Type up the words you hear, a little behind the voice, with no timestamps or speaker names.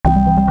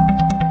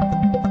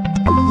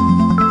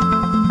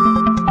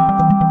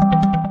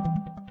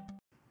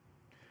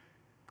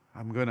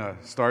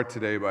to start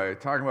today by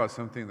talking about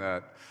something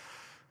that,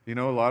 a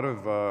lot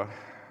of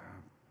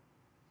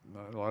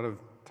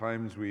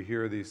times we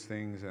hear these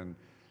things and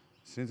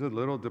it seems a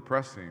little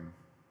depressing.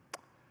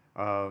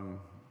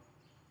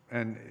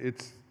 And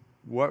it's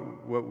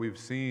what we've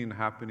seen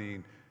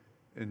happening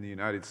in the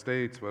United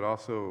States, but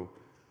also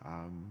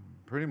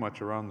pretty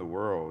much around the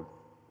world.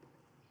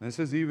 And this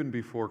is even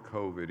before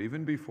COVID.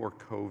 Even before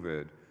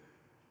COVID,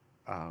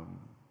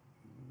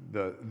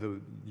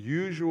 the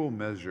usual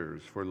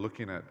measures for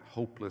looking at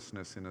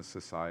hopelessness in a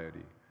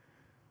society,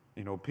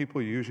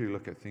 people usually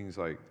look at things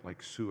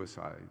like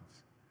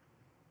suicides.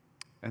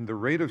 And the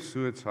rate of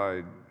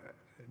suicide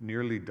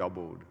nearly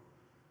doubled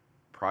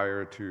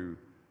prior to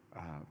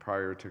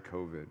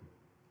COVID.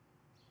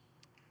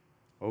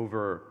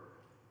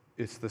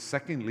 It's the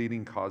second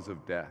leading cause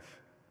of death.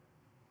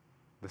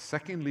 The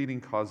second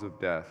leading cause of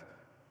death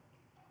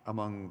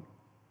among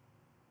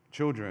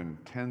children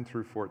 10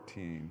 through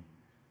 14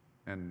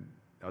 and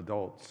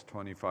adults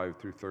 25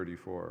 through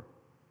 34.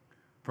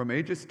 From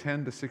ages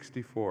 10 to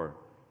 64,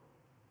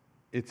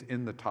 it's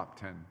in the top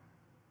 10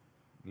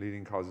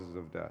 leading causes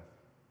of death.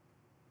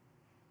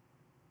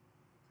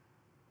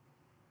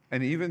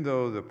 And even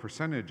though the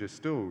percentage is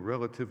still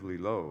relatively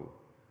low,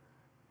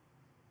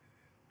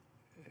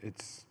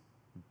 it's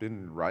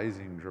been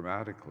rising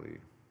dramatically.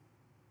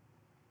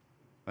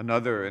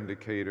 Another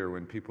indicator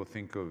when people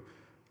think of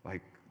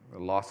like a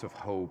loss of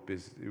hope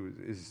is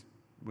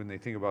when they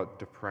think about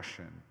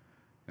depression,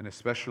 and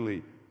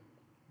especially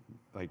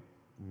like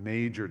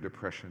major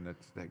depression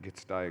that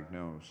gets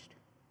diagnosed.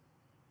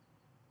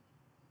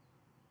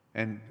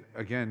 And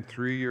again,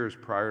 3 years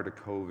prior to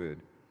COVID,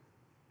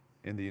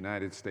 in the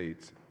United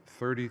States,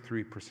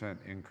 33%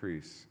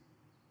 increase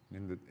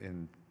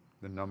in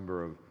the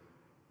number of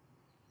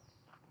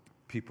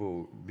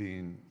people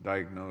being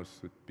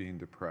diagnosed with being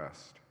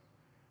depressed.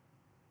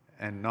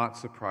 And not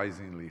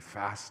surprisingly,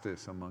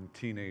 fastest among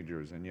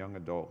teenagers and young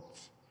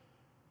adults.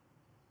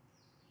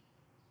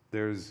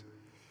 There's,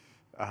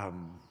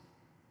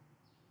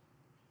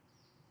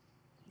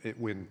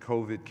 when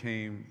COVID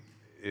came,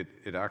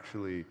 it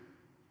actually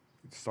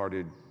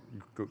started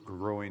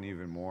growing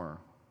even more.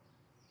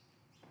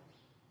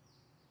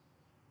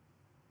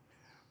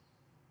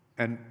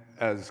 And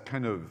as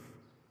kind of,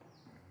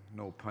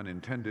 no pun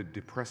intended,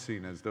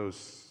 depressing as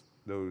those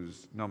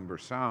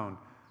numbers sound,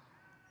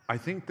 I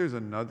think there's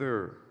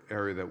another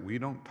area that we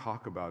don't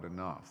talk about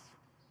enough.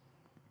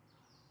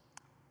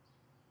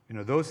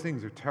 Those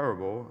things are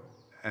terrible,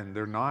 and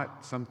they're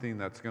not something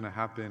that's going to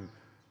happen,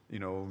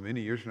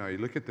 many years from now. You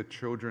look at the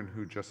children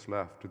who just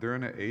left. They're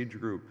in an age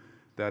group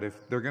that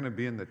if they're going to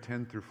be in the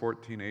 10 through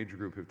 14 age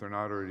group, if they're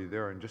not already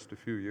there, in just a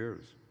few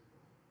years.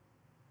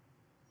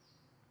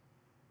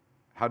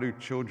 How do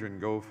children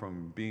go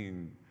from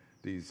being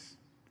these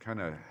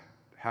kind of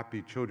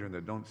happy children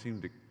that don't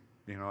seem to,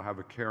 have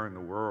a care in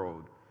the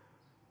world,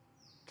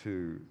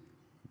 to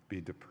be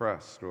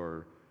depressed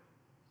or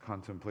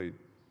contemplate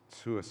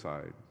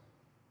suicide?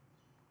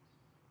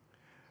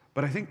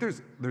 But I think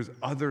there's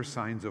other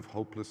signs of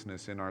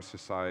hopelessness in our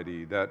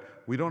society that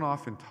we don't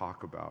often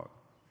talk about.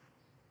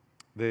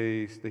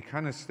 They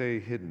kind of stay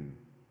hidden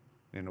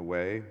in a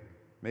way.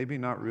 Maybe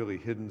not really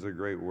hidden's a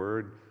great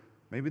word.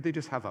 Maybe they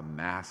just have a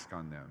mask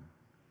on them.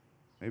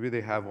 Maybe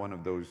they have one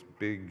of those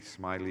big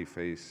smiley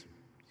faces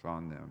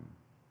on them.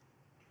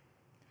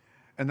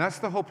 And that's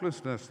the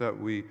hopelessness that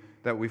we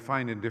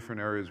find in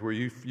different areas, where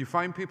you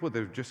find people that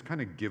have just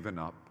kind of given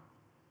up.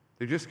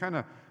 They just kind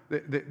of,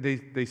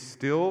 they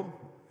still,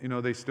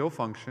 they still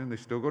function, they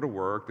still go to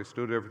work, they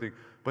still do everything,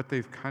 but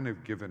they've kind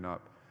of given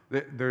up.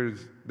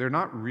 They're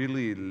not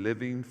really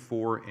living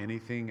for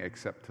anything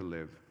except to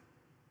live.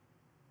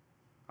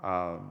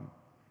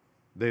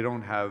 They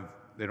don't have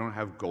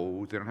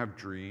goals, they don't have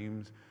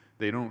dreams,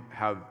 they don't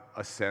have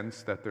a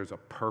sense that there's a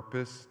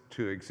purpose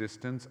to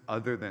existence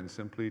other than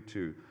simply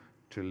to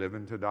live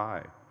and to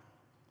die.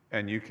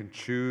 And you can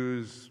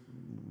choose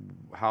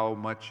how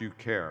much you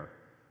care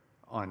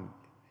on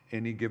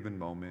any given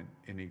moment,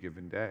 any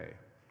given day.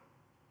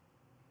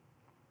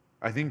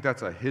 I think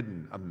that's a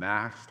hidden, a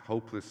masked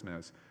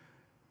hopelessness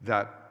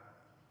that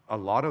a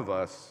lot of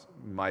us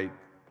might,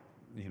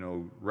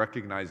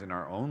 recognize in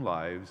our own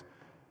lives,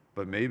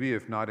 but maybe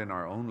if not in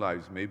our own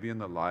lives, maybe in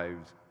the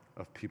lives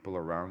of people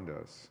around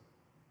us.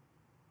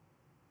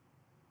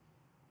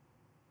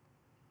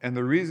 And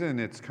the reason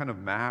it's kind of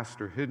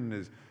masked or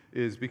hidden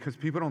is because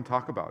people don't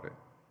talk about it.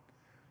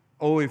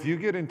 Oh, if you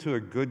get into a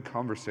good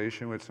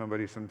conversation with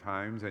somebody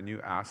sometimes and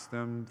you ask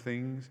them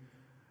things,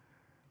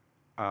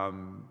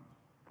 and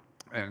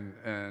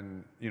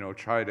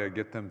try to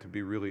get them to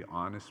be really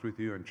honest with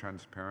you and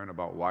transparent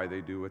about why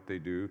they do what they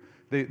do,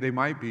 they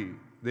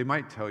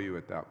might tell you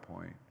at that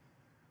point.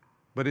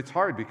 But it's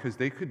hard because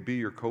they could be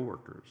your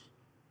coworkers.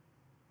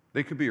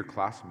 They could be your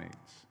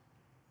classmates.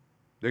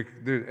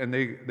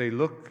 They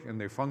look and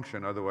they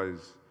function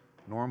otherwise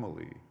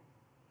normally.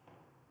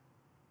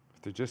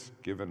 But they're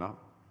just given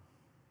up.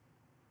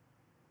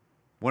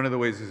 One of the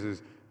ways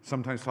is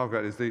sometimes talk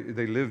about is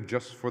they live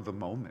just for the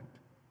moment.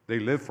 They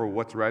live for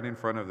what's right in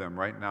front of them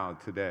right now,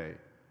 today.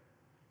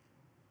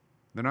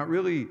 They're not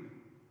really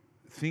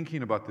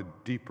thinking about the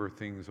deeper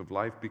things of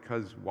life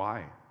because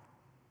why?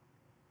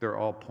 They're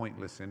all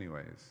pointless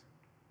anyways.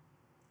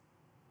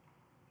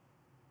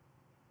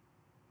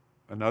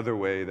 Another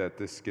way that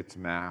this gets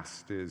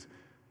masked is,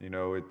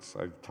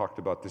 I've talked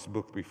about this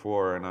book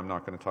before, and I'm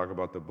not going to talk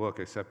about the book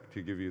except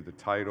to give you the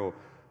title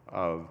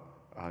of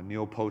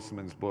Neil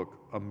Postman's book,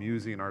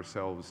 Amusing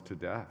Ourselves to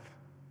Death.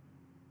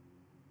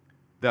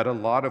 That a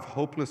lot of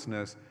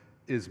hopelessness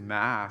is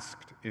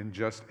masked in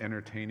just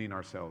entertaining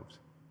ourselves.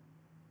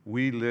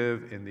 We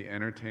live in the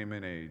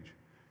entertainment age.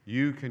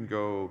 You can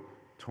go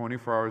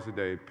 24 hours a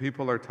day.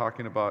 People are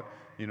talking about,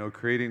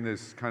 creating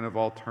this kind of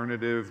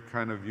alternative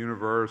kind of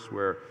universe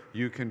where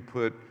you can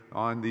put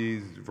on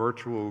these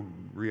virtual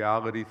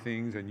reality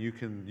things and you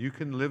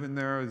can live in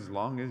there as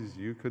long as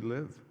you could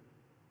live.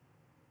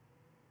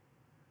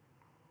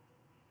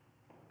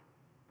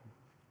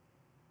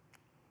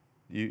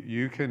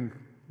 You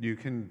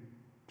can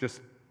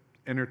just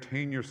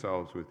entertain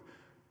yourselves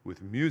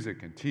with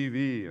music and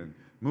TV and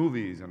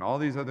movies and all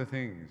these other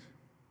things,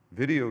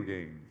 video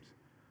games.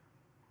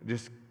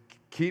 Just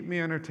keep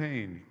me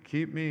entertained,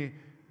 keep me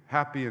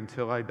happy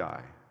until I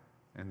die,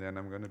 and then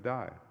I'm going to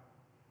die.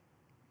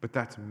 But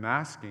that's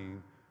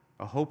masking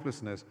a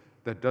hopelessness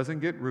that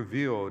doesn't get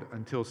revealed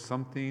until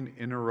something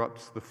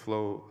interrupts the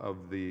flow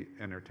of the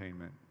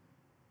entertainment.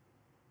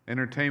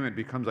 Entertainment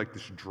becomes like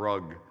this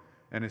drug,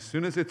 and as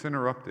soon as it's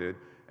interrupted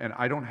and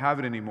I don't have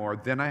it anymore,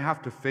 then I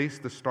have to face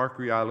the stark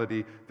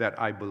reality that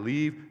I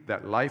believe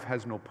that life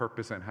has no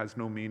purpose and has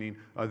no meaning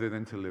other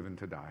than to live and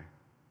to die.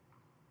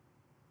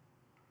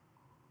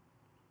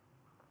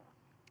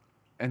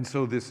 And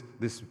so this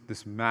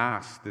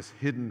mask, this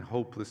hidden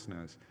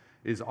hopelessness,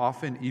 is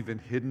often even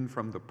hidden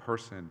from the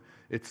person.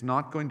 It's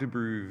not going to be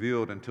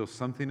revealed until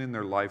something in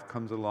their life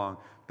comes along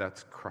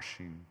that's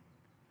crushing,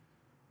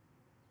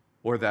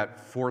 or that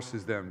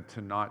forces them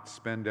to not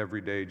spend every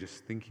day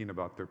just thinking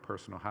about their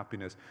personal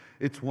happiness.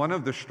 It's one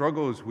of the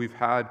struggles we've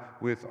had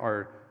with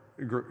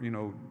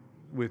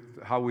with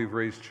how we've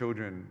raised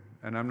children.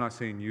 And I'm not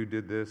saying you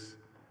did this.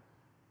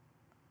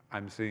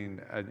 I'm saying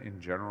in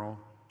general,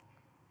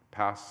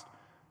 past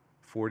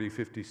 40,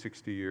 50,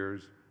 60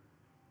 years,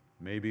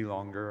 maybe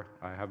longer.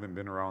 I haven't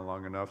been around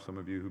long enough. Some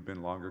of you who've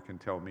been longer can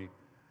tell me.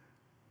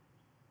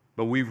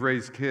 But we've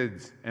raised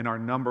kids, and our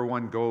number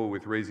one goal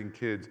with raising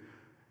kids,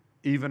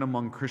 even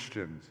among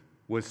Christians,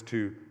 was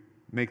to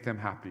make them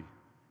happy.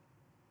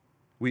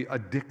 We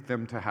addict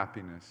them to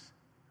happiness.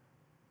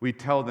 We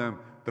tell them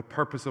the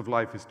purpose of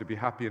life is to be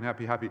happy and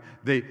happy, happy.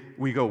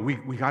 We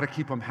got to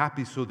keep them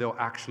happy so they'll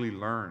actually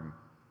learn.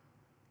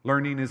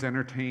 Learning is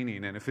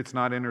entertaining, and if it's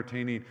not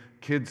entertaining,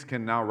 kids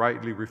can now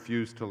rightly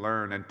refuse to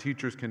learn, and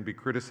teachers can be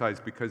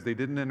criticized because they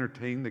didn't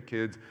entertain the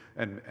kids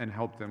and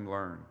help them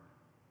learn.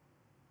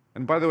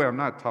 And by the way, I'm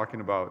not talking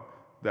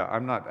about that.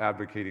 I'm not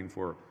advocating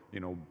for,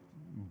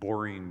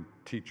 boring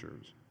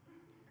teachers.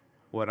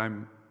 What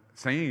I'm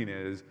saying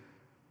is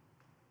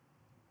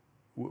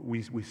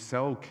we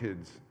sell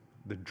kids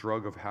the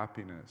drug of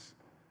happiness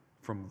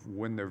from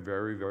when they're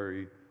very,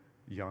 very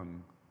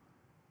young.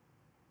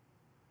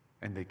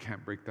 And they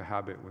can't break the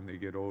habit when they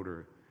get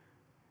older.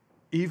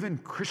 Even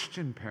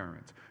Christian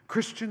parents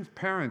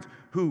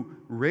who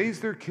raise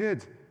their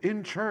kids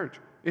in church,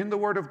 in the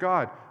Word of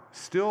God,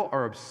 still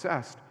are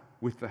obsessed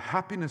with the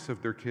happiness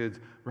of their kids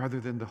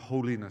rather than the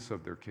holiness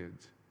of their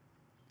kids.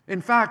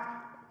 In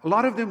fact, a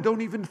lot of them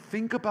don't even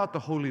think about the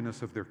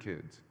holiness of their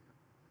kids.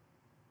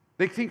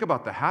 They think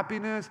about the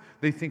happiness.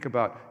 They think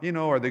about,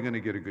 are they going to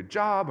get a good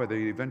job? Are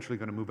they eventually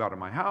going to move out of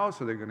my house?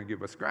 Are they going to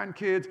give us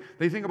grandkids?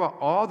 They think about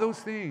all those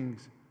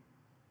things.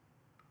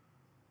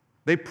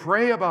 They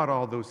pray about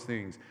all those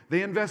things.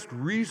 They invest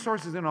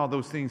resources in all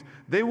those things.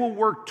 They will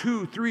work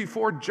 2, 3,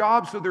 4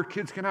 jobs so their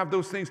kids can have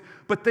those things,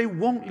 but they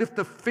won't lift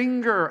a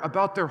finger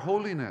about their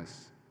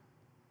holiness.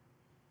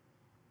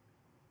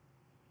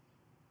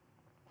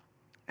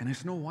 And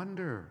it's no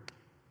wonder.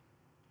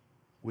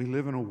 We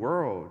live in a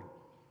world,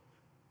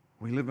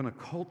 we live in a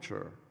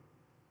culture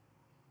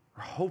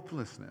where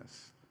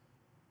hopelessness,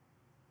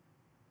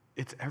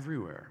 it's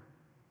everywhere.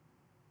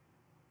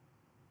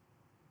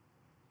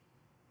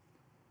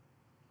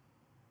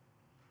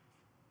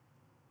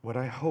 What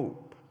I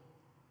hope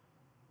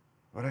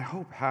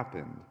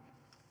happened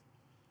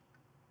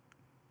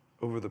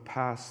over the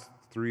past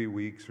 3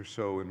 weeks or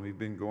so, and we've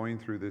been going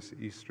through this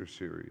Easter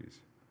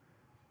series,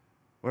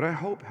 what I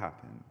hope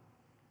happened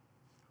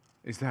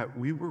is that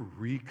we were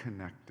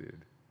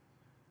reconnected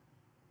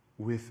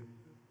with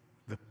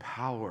the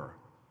power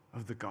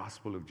of the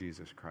gospel of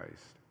Jesus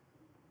Christ.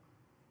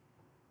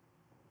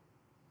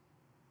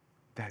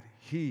 That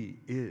He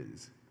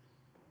is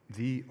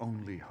the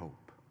only hope.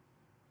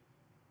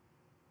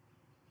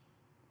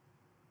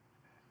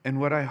 And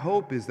what I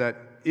hope is that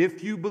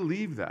if you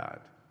believe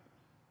that,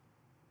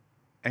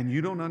 and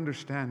you don't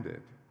understand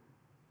it,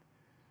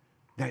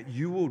 that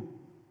you will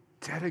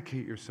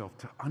dedicate yourself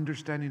to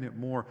understanding it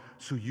more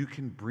so you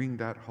can bring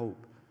that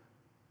hope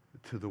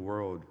to the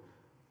world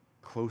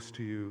close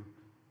to you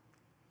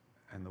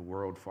and the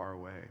world far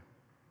away.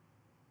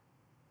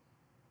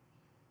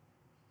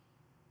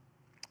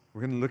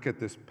 We're going to look at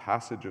this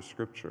passage of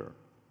Scripture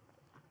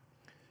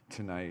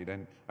tonight,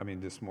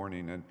 this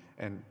morning,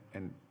 and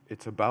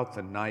it's about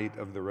the night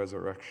of the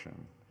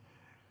resurrection.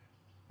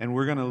 And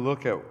we're going to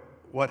look at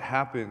what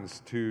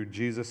happens to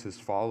Jesus'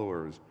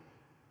 followers,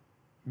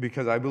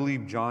 because I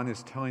believe John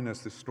is telling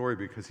us this story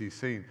because he's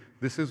saying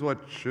this is what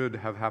should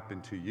have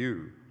happened to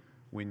you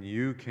when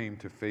you came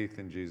to faith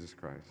in Jesus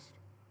Christ.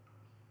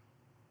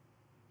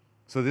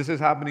 So this is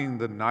happening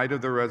the night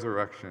of the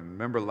resurrection.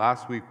 Remember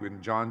last week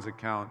in John's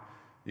account,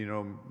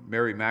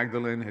 Mary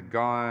Magdalene had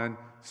gone,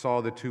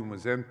 saw the tomb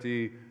was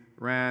empty,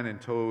 ran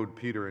and told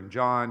Peter and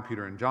John.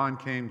 Peter and John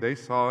came, they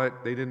saw it,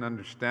 they didn't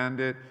understand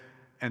it,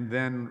 and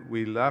then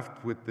we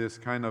left with this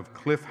kind of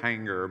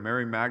cliffhanger.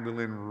 Mary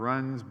Magdalene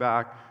runs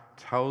back,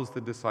 tells the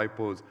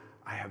disciples,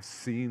 I have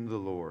seen the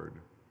Lord.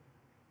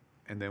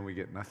 And then we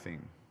get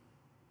nothing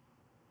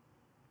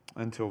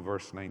until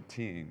verse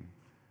 19.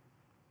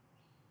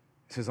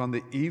 It says, on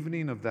the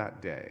evening of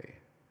that day,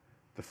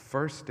 the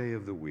first day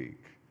of the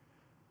week,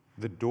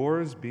 the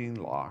doors being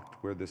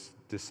locked where the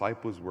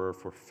disciples were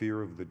for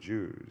fear of the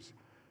Jews,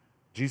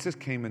 Jesus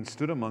came and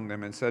stood among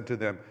them and said to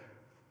them,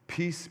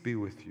 peace be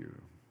with you.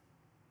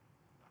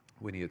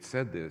 When he had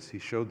said this, he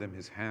showed them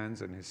his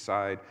hands and his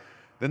side.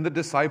 Then the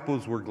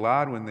disciples were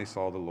glad when they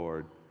saw the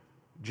Lord.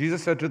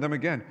 Jesus said to them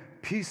again,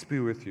 peace be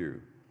with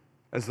you.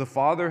 As the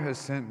Father has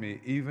sent me,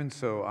 even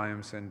so I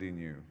am sending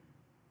you.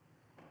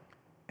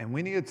 And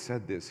when he had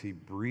said this, he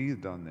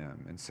breathed on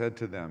them and said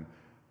to them,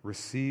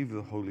 receive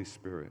the Holy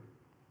Spirit.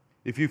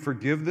 If you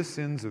forgive the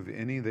sins of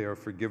any, they are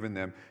forgiven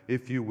them.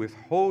 If you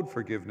withhold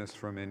forgiveness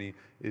from any,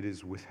 it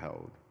is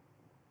withheld.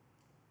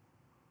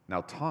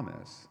 Now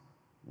Thomas,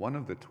 one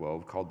of the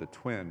 12, called the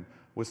twin,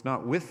 was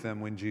not with them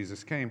when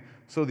Jesus came.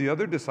 So the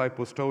other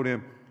disciples told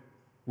him,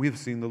 we have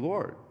seen the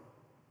Lord.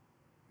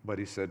 But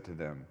he said to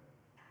them,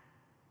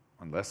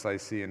 unless I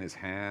see in his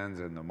hands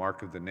and the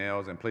mark of the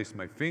nails, and place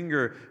my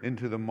finger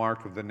into the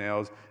mark of the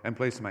nails, and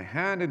place my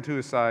hand into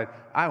his side,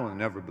 I will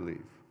never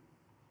believe.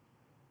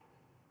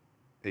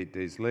 8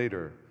 days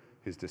later,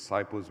 his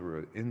disciples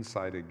were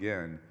inside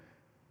again,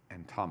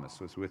 and Thomas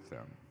was with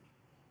them.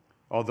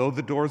 Although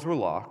the doors were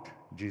locked,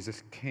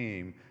 Jesus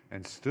came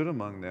and stood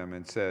among them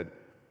and said,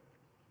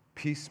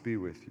 peace be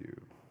with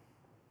you.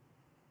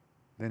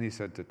 Then he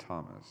said to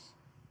Thomas,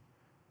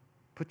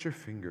 put your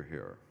finger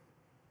here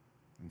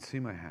and see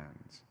my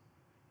hands,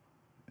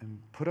 and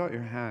put out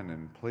your hand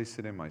and place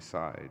it in my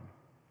side.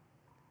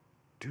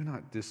 Do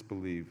not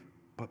disbelieve,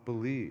 but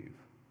believe.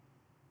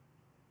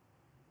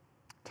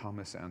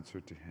 Thomas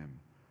answered to him,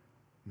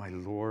 my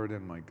Lord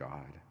and my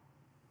God.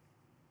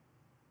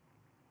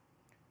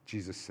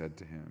 Jesus said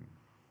to him,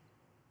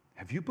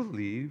 have you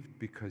believed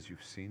because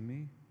you've seen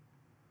me?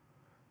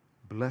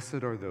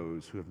 Blessed are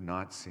those who have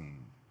not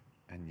seen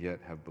and yet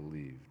have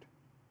believed.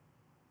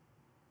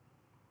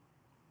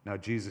 Now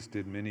Jesus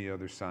did many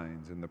other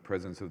signs in the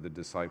presence of the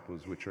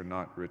disciples, which are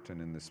not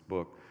written in this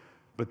book.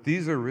 But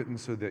these are written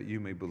so that you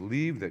may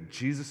believe that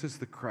Jesus is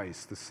the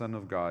Christ, the Son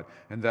of God,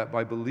 and that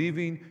by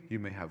believing you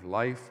may have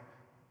life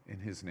in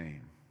his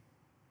name.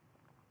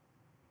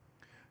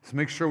 So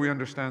make sure we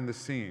understand the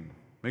scene.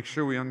 Make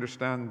sure we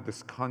understand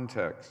this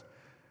context.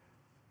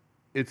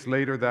 It's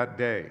later that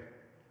day.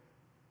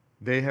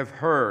 They have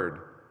heard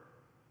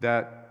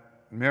that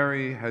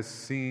Mary has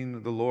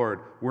seen the Lord.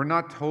 We're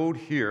not told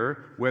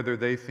here whether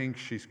they think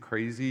she's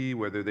crazy,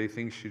 whether they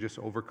think she's just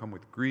overcome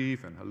with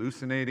grief and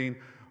hallucinating,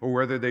 or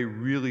whether they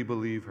really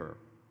believe her.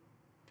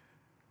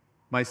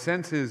 My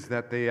sense is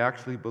that they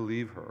actually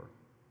believe her.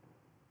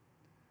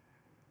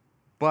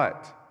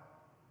 But,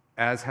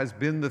 as has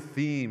been the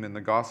theme in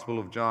the Gospel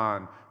of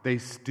John, they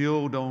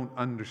still don't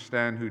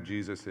understand who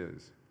Jesus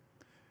is.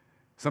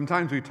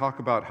 Sometimes we talk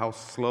about how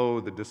slow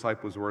the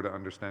disciples were to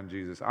understand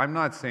Jesus. I'm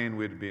not saying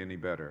we'd be any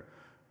better,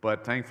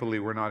 but thankfully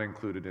we're not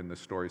included in the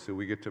story, so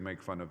we get to make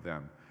fun of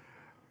them.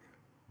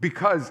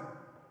 Because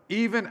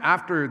even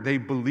after they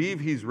believe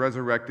he's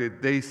resurrected,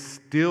 they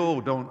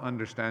still don't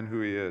understand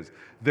who he is.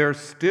 They're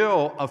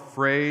still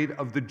afraid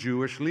of the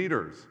Jewish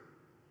leaders.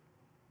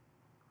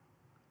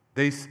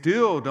 They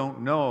still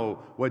don't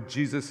know what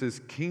Jesus'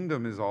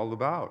 kingdom is all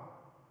about.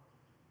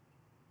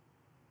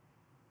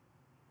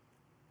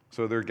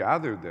 So they're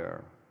gathered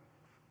there.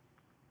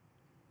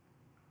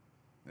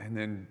 And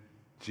then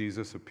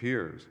Jesus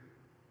appears.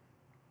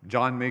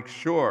 John makes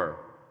sure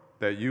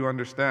that you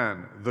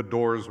understand the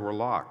doors were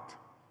locked.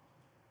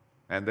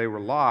 And they were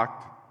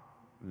locked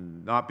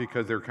not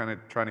because they're kind of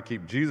trying to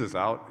keep Jesus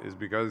out, is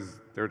because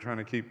they're trying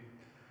to keep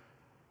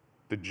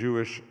the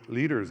Jewish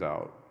leaders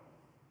out.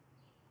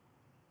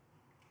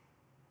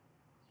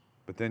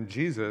 But then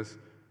Jesus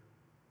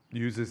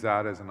uses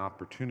that as an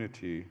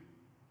opportunity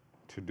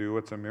to do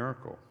what's a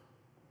miracle.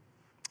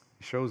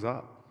 He shows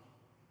up.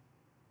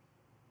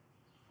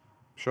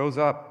 Shows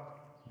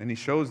up, and he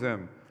shows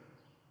them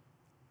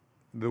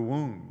the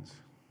wounds.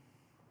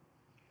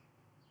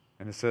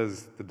 And it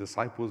says the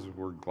disciples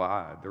were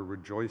glad. They're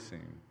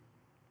rejoicing.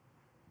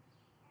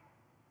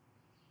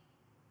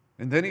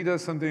 And then he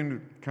does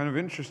something kind of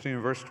interesting in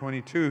verse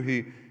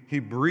 22. He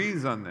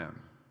breathes on them.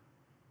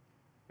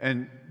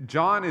 And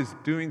John is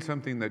doing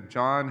something that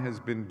John has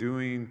been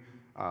doing,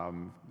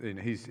 and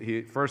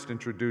he first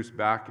introduced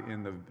back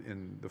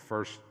in the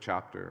first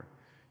chapter.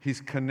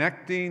 He's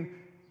connecting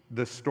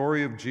the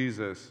story of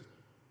Jesus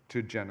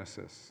to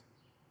Genesis.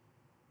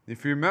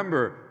 If you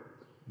remember,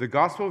 the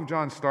Gospel of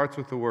John starts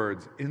with the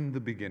words, "In the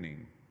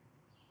beginning."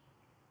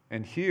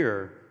 And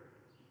here,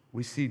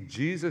 we see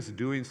Jesus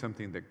doing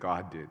something that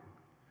God did.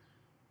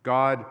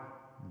 God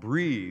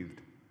breathed,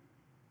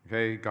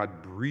 okay?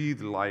 God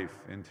breathed life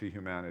into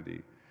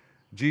humanity.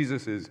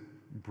 Jesus is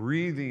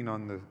breathing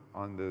on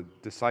the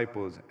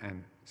disciples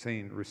and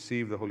saying,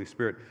 "Receive the Holy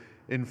Spirit."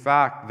 In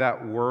fact,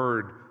 that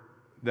word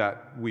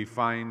that we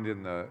find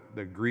in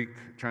the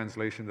Greek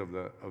translations of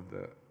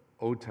the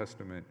Old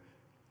Testament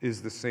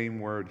is the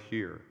same word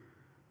here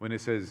when it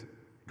says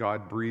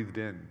God breathed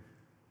in.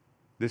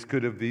 This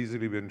could have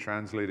easily been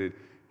translated,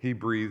 He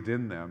breathed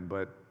in them,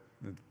 but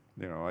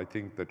I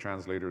think the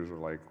translators are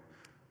like,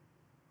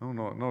 oh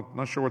no,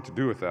 not sure what to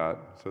do with that,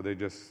 so they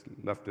just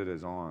left it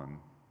as on.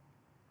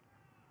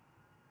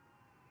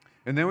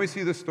 And then we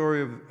see the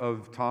story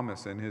of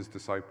Thomas and his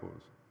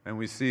disciples. And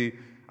we see,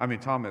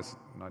 Thomas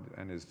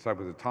and his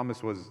disciples,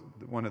 Thomas was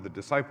one of the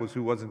disciples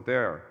who wasn't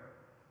there.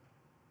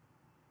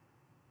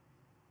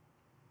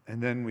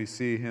 And then we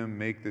see him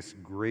make this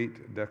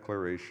great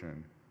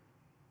declaration.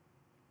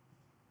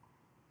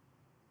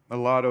 A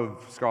lot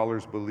of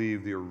scholars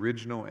believe the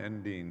original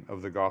ending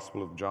of the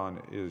Gospel of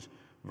John is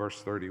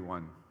verse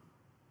 31,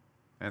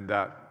 and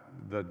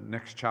that the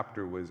next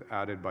chapter was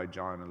added by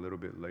John a little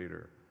bit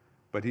later.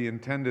 But he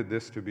intended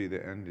this to be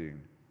the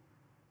ending.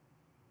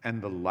 And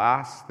the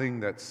last thing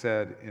that's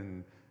said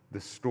in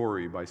the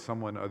story by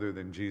someone other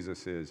than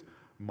Jesus is,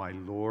 "My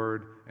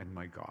Lord and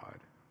my God."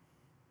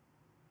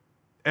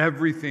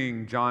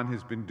 Everything John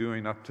has been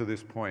doing up to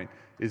this point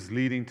is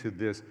leading to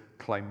this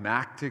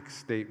climactic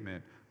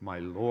statement, "My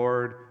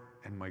Lord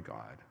and my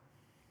God."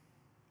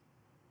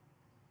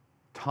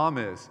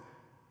 Thomas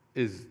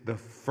is the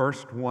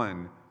first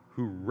one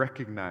who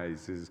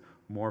recognizes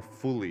more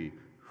fully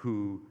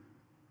who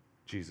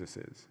Jesus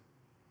is.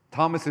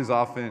 Thomas is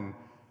often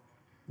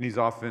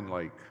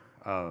like,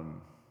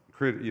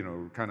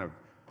 kind of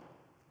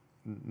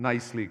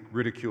nicely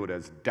ridiculed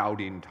as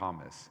doubting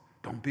Thomas.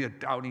 Don't be a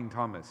doubting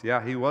Thomas.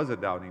 Yeah, he was a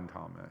doubting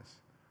Thomas.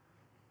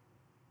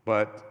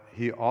 But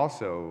he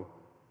also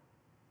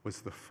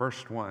was the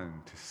first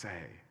one to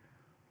say,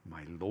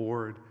 "My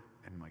Lord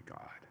and my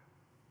God."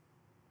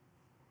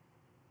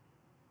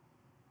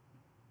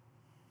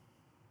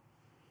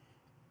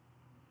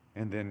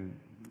 And then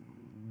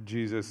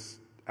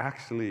Jesus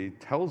actually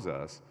tells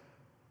us,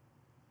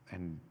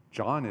 and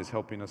John is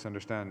helping us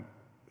understand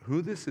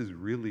who this is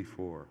really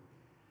for.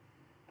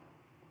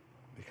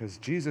 Because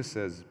Jesus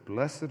says,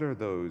 "Blessed are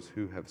those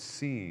who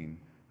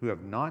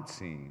have not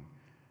seen,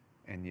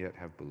 and yet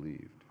have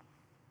believed."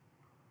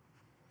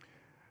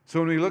 So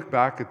when we look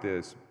back at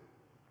this,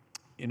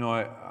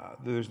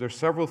 there's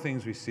several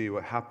things we see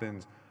what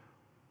happens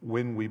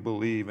when we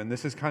believe. And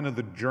this is kind of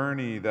the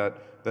journey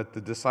that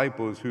the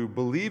disciples who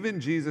believe in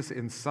Jesus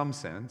in some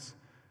sense,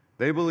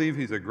 they believe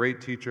he's a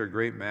great teacher, a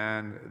great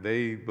man.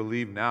 They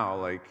believe now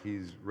like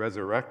he's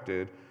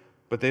resurrected,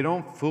 but they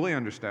don't fully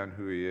understand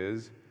who he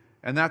is,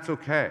 and that's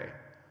okay.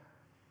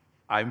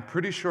 I'm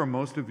pretty sure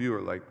most of you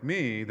are like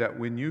me, that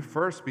when you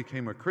first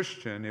became a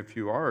Christian, if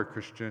you are a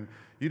Christian,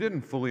 you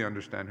didn't fully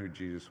understand who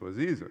Jesus was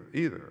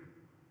either.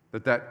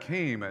 That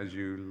came as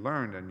you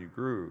learned and you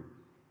grew.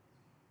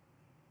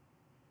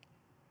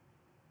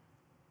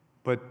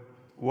 But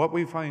what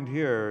we find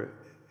here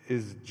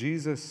is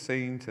Jesus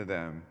saying to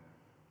them,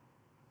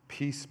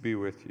 "Peace be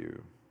with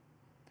you."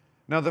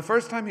 Now, the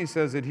first time he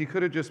says it, he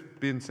could have just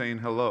been saying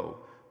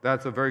hello.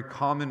 That's a very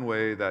common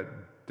way that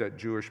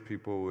Jewish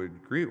people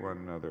would greet one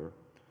another.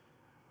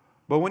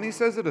 But when he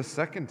says it a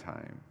second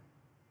time,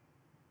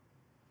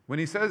 when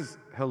he says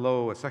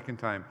hello a second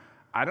time,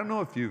 I don't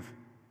know if you've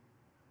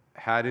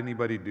had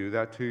anybody do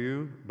that to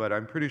you, but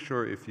I'm pretty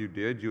sure if you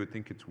did, you would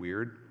think it's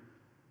weird.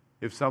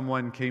 If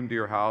someone came to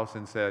your house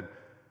and said,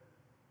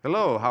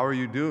 "Hello, how are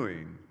you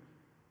doing?"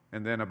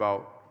 and then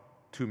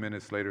about 2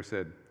 minutes later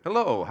said,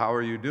 "Hello, how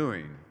are you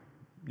doing?"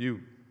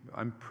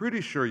 I'm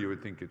pretty sure you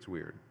would think it's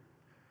weird.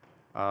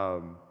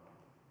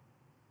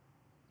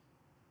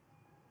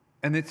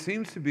 And it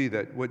seems to be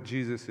that what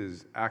Jesus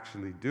is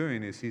actually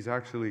doing is he's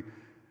actually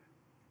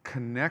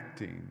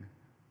connecting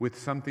with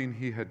something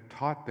he had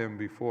taught them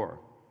before.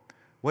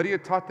 What he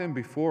had taught them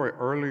before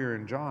earlier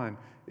in John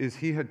is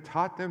he had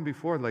taught them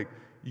before, like,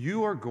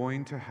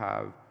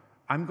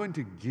 I'm going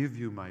to give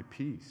you my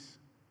peace.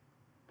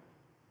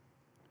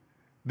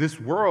 This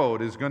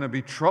world is going to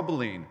be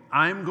troubling.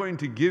 I'm going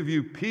to give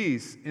you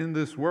peace in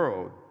this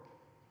world.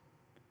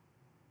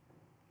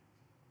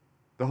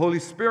 The Holy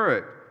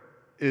Spirit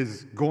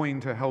is going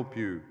to help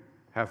you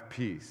have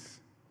peace.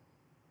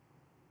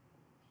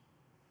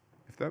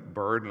 If that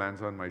bird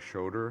lands on my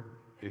shoulder,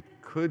 it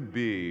could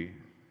be,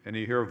 and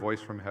you hear a voice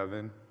from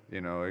heaven,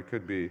 it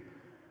could be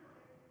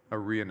a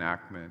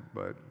reenactment,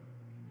 but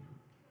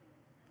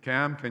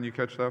Cam, can you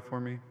catch that for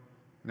me?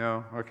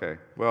 No? Okay.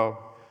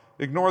 Well,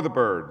 ignore the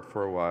bird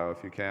for a while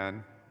if you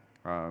can.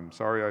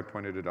 Sorry I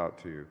pointed it out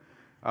to you.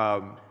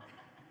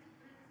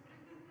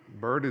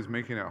 Bird is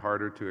making it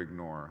harder to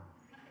ignore.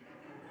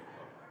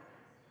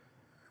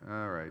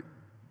 All right.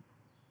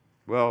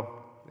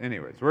 Well,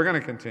 anyways, we're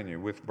going to continue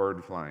with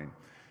bird flying.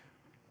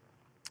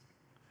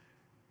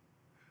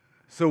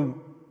 So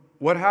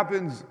what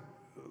happens,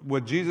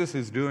 what Jesus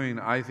is doing,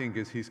 I think,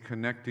 is he's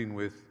connecting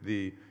with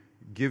the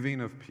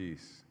giving of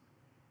peace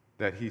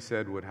that he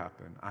said would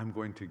happen. I'm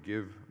going to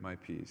give my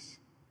peace.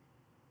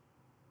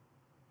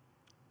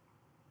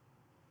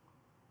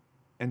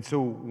 And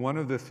so one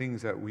of the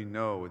things that we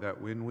know, that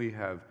when we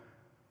have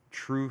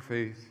true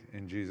faith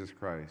in Jesus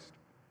Christ,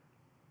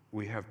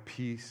 we have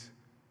peace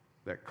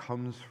that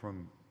comes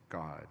from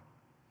God.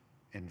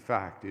 In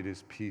fact, it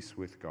is peace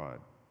with God.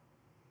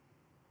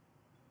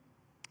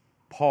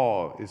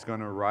 Paul is going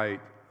to write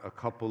a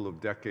couple of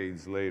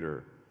decades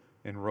later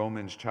in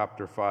Romans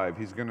chapter 5.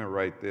 He's going to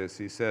write this.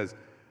 He says,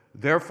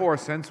 "Therefore,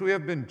 since we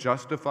have been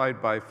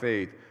justified by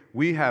faith,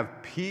 we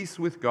have peace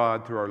with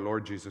God through our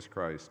Lord Jesus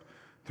Christ.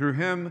 Through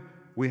him,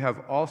 we have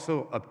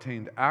also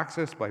obtained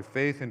access by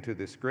faith into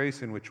this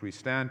grace in which we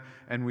stand,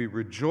 and we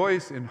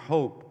rejoice in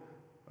hope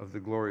of the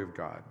glory of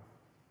God."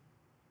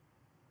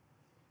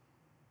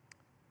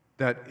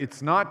 That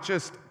it's not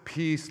just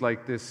peace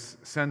like this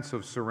sense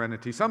of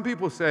serenity. Some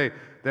people say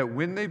that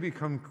when they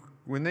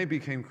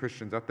became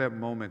Christians, at that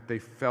moment, they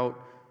felt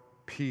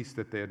peace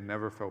that they had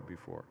never felt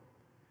before.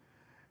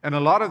 And a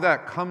lot of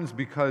that comes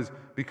because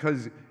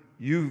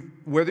you,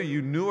 whether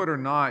you knew it or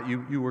not,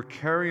 you were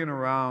carrying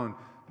around,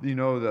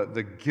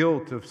 the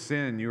guilt of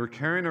sin. You were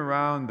carrying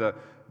around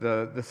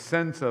the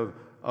sense of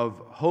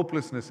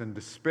hopelessness and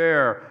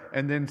despair,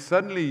 and then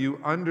suddenly you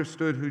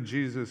understood who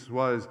Jesus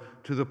was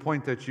to the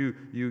point that you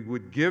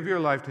would give your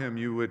life to him,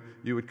 you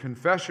would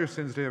confess your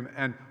sins to him,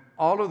 and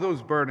all of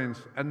those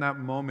burdens in that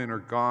moment are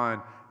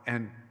gone,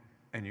 and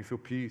you feel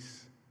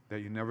peace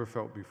that you never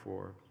felt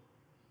before.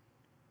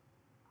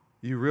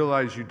 You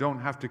realize you don't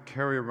have to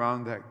carry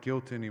around that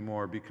guilt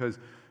anymore because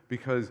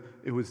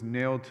it was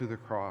nailed to the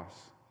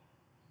cross.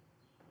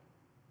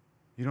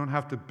 You don't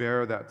have to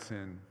bear that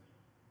sin.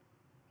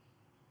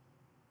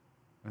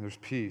 And there's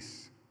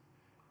peace.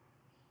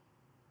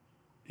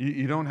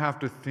 You don't have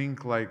to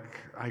think like,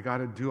 I got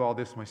to do all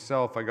this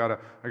myself. I got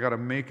to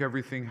make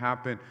everything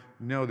happen.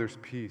 No, there's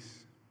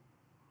peace.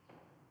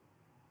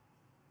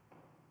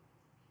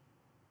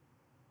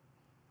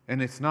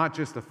 And it's not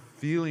just a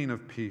feeling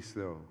of peace,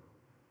 though.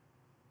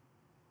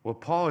 What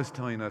Paul is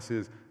telling us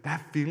is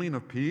that feeling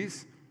of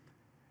peace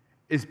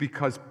is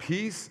because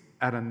peace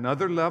at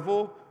another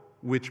level,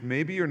 which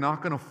maybe you're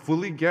not going to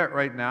fully get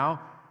right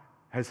now,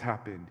 has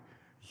happened.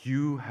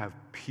 You have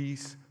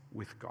peace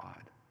with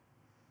God.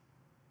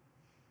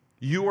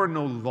 You are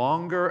no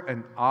longer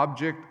an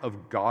object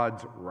of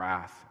God's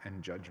wrath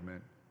and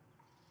judgment.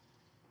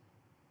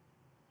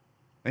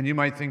 And you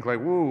might think like,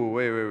 whoa,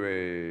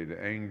 wait,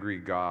 angry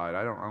God.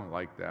 I don't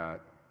like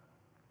that.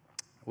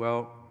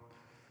 Well,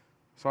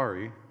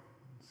 sorry,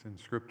 it's in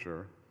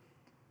Scripture.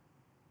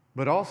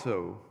 But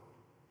also,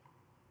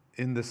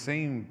 in the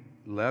same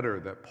letter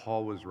that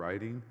Paul was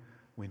writing,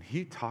 when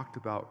he talked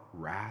about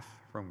wrath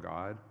from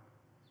God,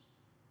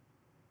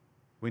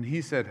 when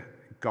he said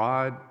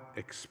God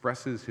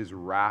expresses his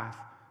wrath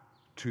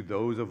to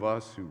those of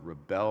us who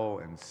rebel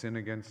and sin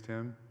against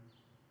him,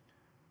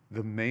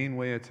 the main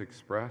way it's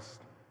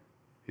expressed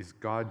is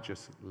God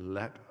just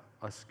let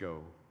us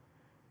go.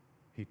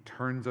 He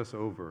turns us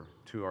over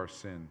to our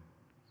sin.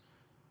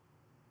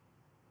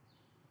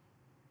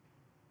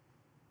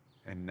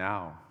 And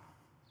now,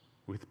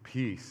 with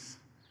peace,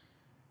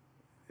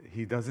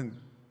 he doesn't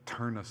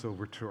turn us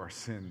over to our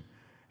sin.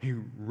 He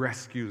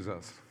rescues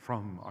us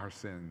from our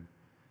sin.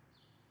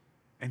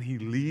 And he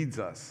leads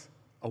us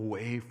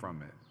away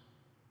from it.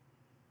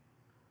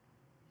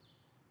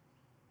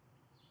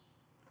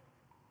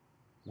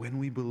 When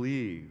we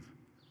believe,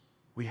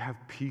 we have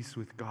peace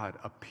with God,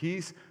 a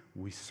peace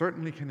we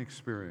certainly can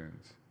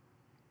experience,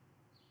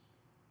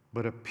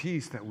 but a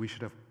peace that we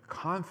should have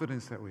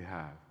confidence that we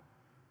have,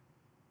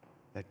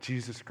 that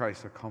Jesus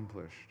Christ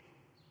accomplished.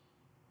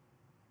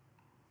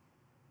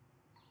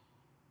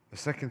 The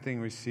second thing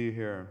we see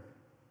here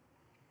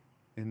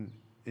in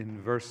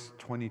verse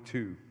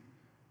 22.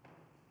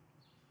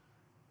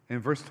 In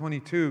verse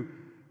 22,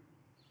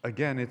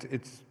 again,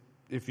 it's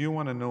if you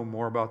want to know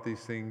more about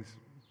these things,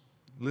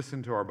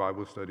 listen to our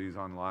Bible studies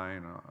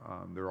online.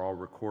 They're all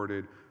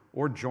recorded.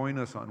 Or join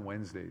us on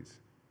Wednesdays.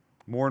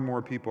 More and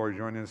more people are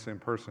joining us in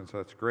person, so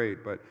that's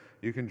great. But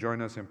you can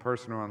join us in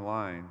person or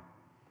online.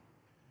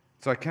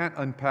 So I can't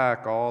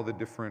unpack all the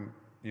different,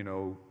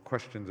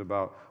 questions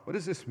about what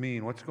does this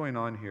mean? What's going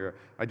on here?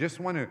 I just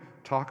want to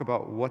talk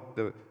about what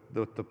the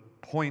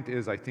point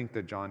is I think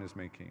that John is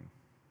making.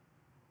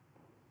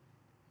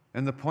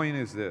 And the point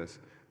is this,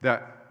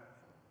 that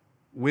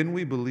when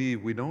we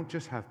believe, we don't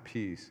just have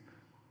peace,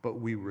 but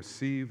we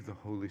receive the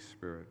Holy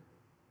Spirit.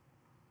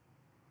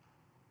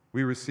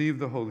 We receive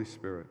the Holy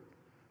Spirit.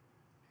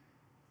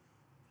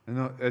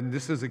 And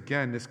this is,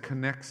 again, this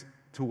connects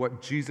to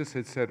what Jesus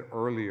had said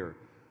earlier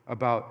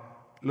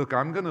about, look,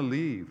 I'm going to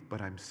leave,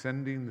 but I'm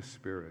sending the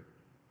Spirit.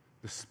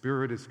 The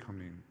Spirit is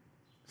coming.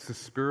 It's the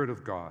Spirit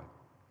of God.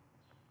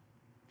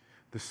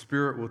 The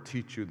Spirit will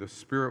teach you. The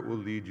Spirit will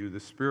lead you. The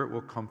Spirit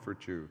will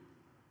comfort you.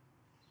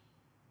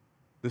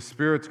 The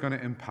Spirit's going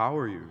to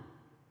empower you.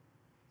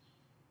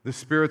 The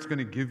Spirit's going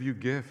to give you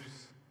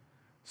gifts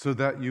so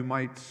that you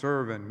might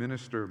serve and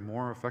minister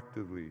more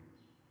effectively.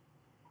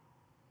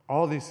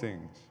 All these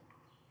things.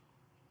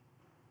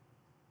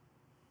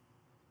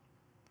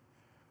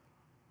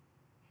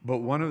 But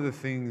one of the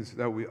things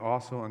that we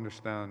also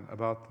understand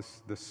about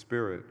the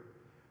Spirit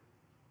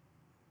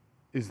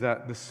is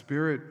that the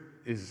Spirit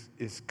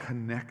is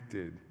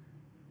connected.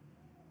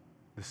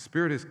 The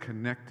Spirit is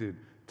connected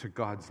to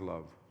God's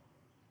love.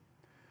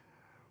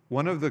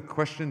 One of the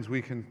questions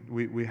we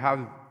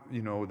have,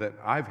 that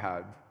I've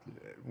had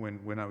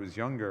when I was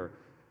younger,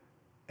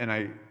 and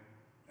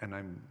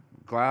I'm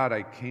glad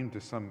I came to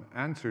some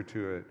answer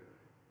to it,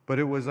 but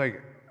it was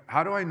like,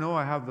 how do I know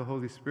I have the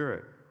Holy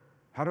Spirit?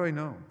 How do I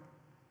know?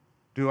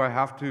 Do I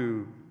have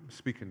to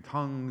speak in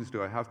tongues?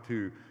 Do I have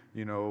to,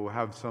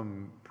 have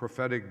some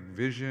prophetic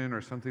vision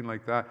or something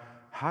like that?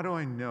 How do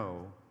I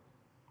know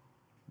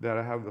that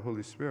I have the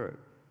Holy Spirit?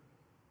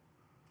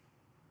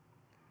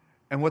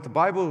 And what the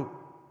Bible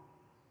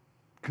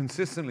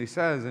consistently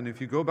says, and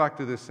if you go back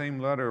to the same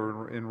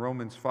letter in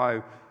Romans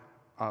 5,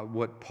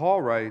 what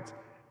Paul writes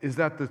is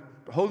that the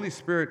Holy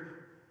Spirit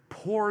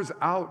pours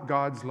out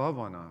God's love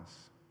on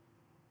us.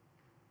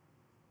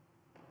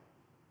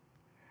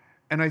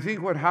 And I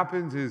think what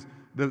happens is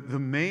the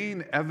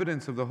main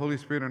evidence of the Holy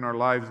Spirit in our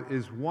lives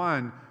is,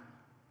 one,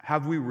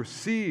 have we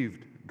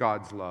received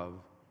God's love?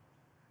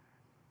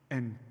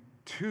 And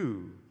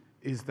two,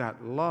 is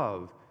that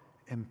love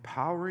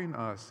empowering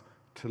us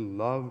to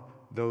love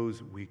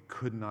those we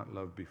could not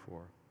love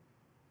before?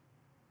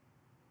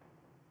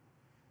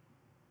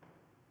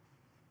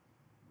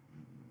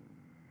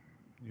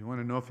 You want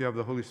to know if you have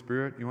the Holy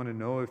Spirit? You want to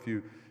know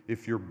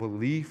if your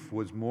belief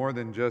was more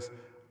than just,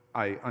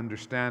 I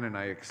understand and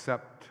I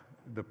accept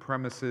the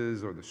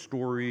premises or the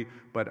story,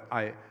 but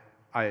I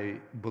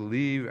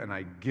believe and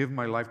I give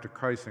my life to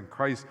Christ, and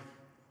Christ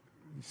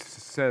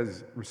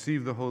says,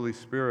 receive the Holy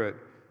Spirit.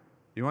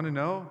 You want to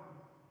know?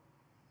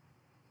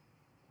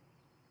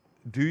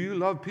 Do you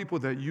love people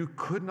that you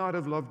could not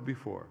have loved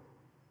before?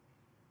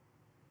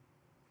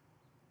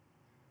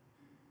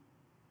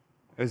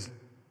 As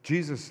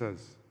Jesus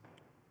says,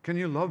 can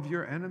you love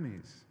your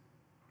enemies?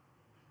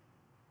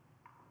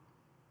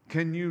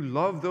 Can you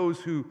love those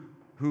who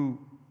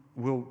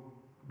will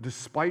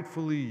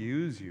despitefully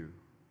use you?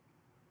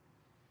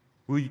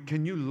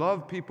 Can you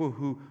love people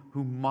who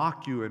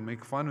mock you and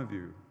make fun of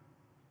you?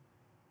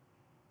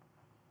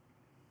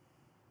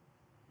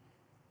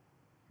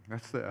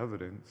 That's the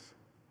evidence.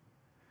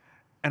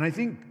 And I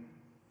think,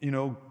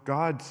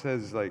 God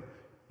says,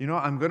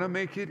 I'm going to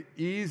make it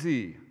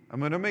easy. I'm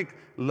going to make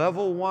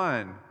level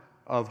 1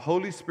 of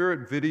Holy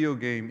Spirit video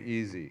game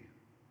easy.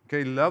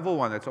 Okay, level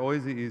 1, that's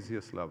always the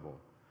easiest level.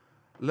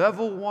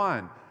 Level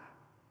 1,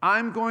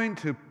 I'm going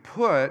to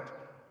put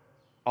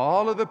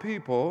all of the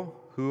people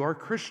who are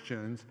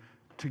Christians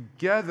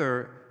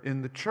together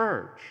in the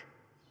church.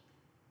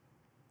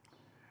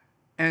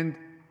 And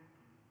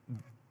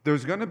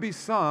there's going to be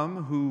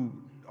some who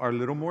are a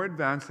little more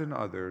advanced than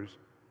others,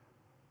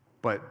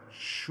 but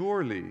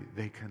surely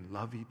they can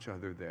love each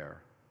other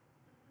there.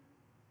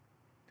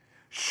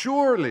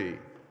 Surely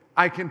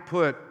I can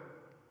put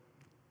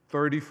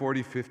 30,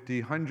 40,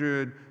 50,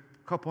 100,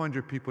 a couple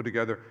hundred people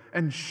together,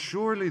 and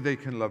surely they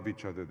can love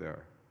each other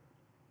there.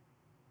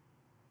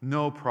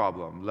 No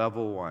problem.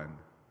 Level 1.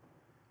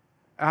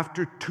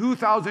 After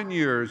 2,000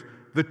 years,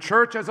 the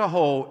church as a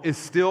whole is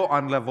still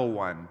on level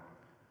 1.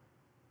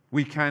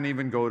 We can't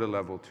even go to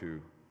level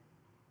 2.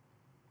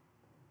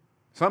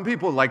 Some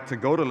people like to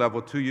go to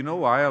level 2. You know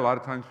why a lot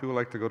of times people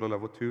like to go to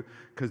level 2?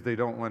 Because they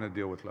don't want to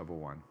deal with level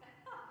 1.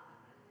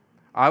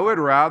 I would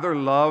rather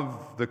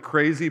love the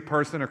crazy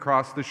person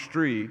across the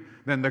street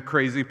than the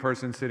crazy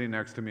person sitting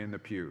next to me in the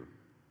pew.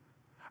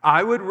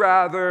 I would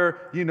rather,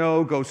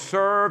 go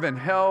serve and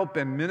help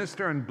and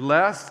minister and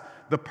bless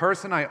the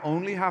person I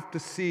only have to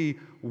see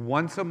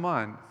once a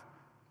month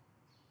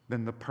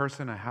than the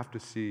person I have to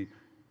see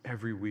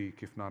every week,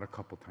 if not a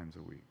couple times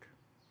a week.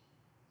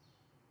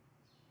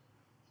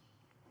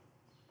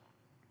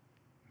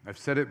 I've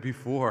said it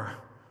before,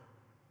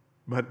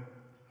 but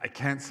I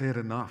can't say it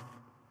enough.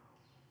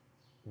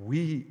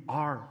 We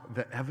are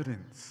the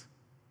evidence.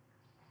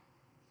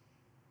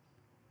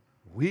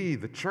 We,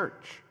 the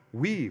church,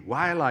 we,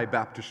 Waialae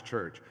Baptist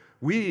Church,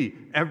 we,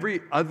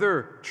 every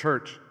other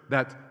church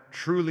that's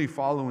truly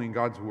following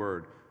God's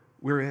word,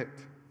 we're it.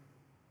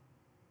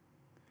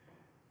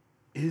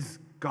 Is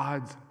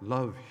God's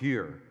love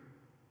here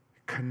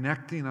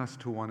connecting us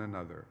to one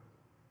another?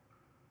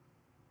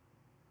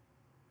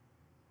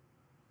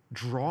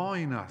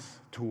 Drawing us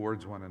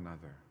towards one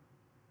another?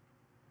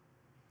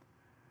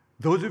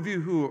 Those of you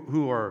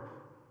who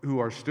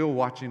are still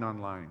watching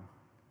online,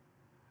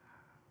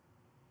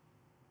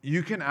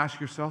 you can ask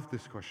yourself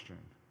this question.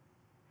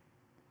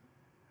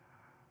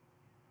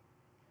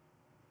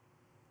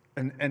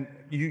 And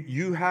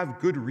you have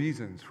good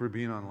reasons for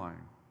being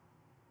online.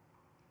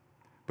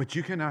 But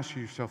you can ask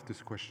yourself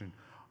this question: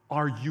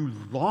 are you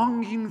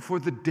longing for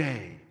the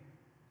day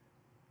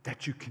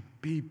that you can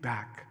be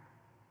back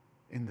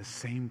in the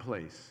same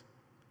place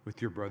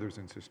with your brothers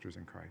and sisters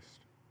in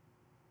Christ?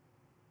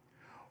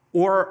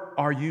 Or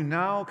are you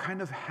now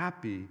kind of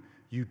happy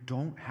you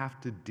don't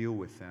have to deal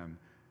with them?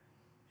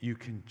 You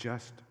can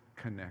just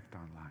connect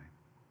online.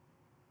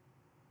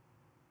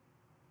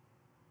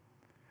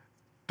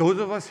 Those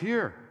of us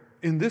here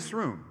in this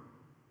room,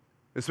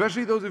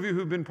 especially those of you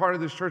who've been part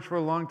of this church for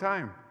a long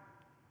time.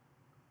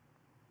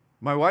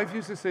 My wife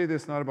used to say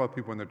this not about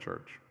people in the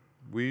church.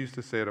 We used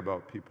to say it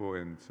about people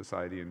in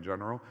society in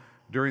general.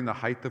 During the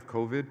height of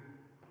COVID,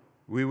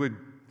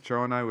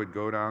 Cheryl and I would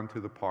go down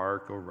to the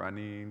park, go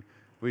running.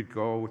 We'd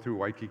go through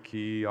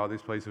Waikiki, all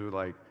these places. We're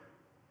like,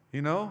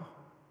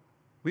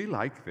 we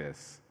like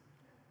this.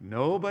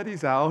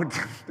 Nobody's out.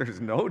 There's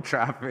no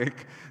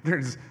traffic.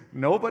 There's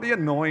nobody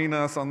annoying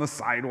us on the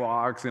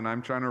sidewalks, and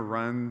I'm trying to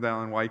run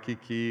down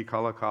Waikiki,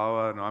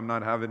 Kalakaua, and I'm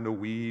not having to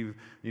weave,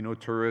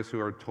 tourists who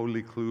are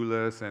totally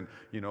clueless and,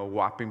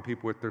 whopping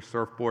people with their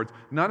surfboards.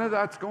 None of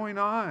that's going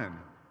on.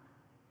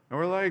 And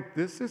we're like,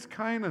 this is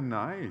kind of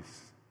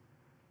nice.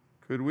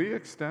 Could we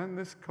extend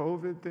this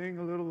COVID thing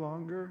a little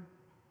longer?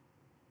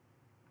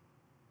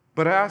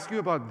 But I ask you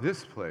about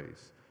this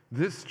place,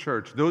 this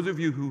church, those of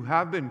you who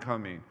have been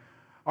coming.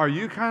 Are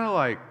you kind of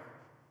like,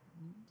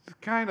 it's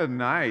kind of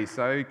nice?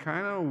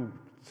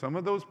 Some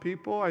of those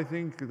people, I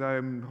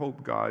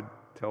hope God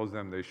tells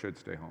them they should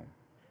stay home.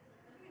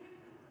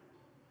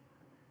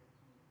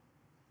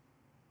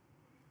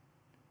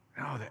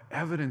 No, the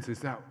evidence is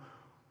that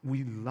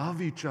we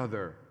love each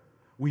other.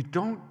 We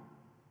don't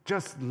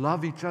just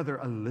love each other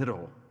a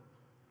little.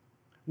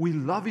 We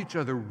love each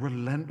other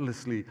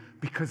relentlessly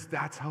because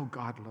that's how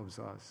God loves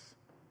us.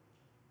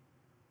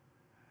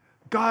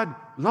 God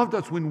loved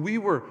us when we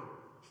were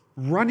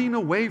running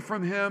away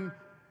from Him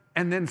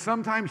and then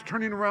sometimes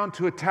turning around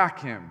to attack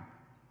Him.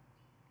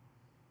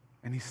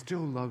 And He still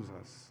loves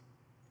us.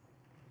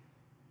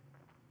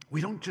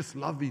 We don't just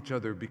love each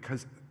other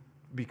because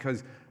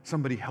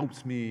somebody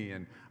helps me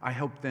and I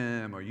help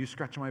them, or you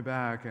scratch my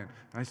back and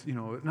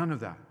none of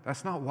that.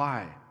 That's not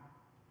why.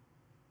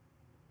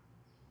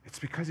 It's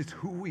because it's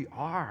who we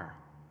are.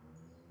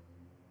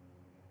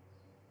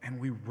 And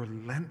we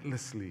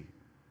relentlessly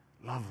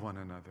love one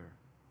another.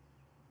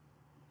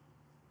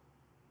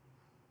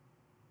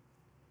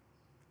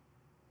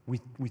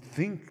 We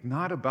think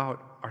not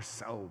about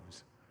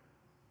ourselves.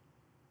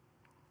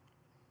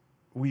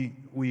 We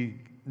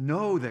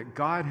know that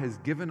God has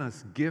given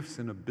us gifts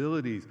and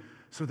abilities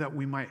so that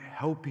we might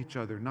help each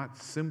other, not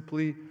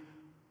simply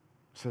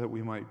so that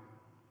we might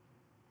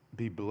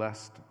be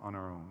blessed on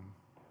our own.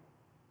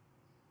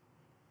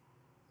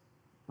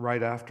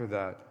 Right after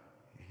that,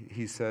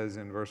 he says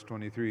in verse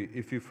 23,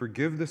 if you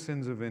forgive the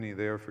sins of any,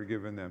 they are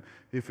forgiven them.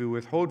 If you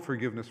withhold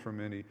forgiveness from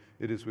any,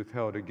 it is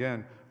withheld.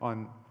 Again,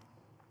 on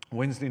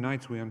Wednesday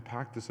nights, we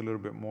unpack this a little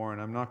bit more,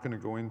 and I'm not going to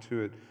go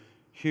into it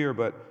here,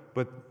 but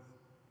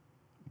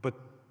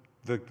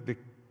the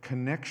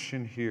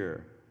connection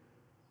here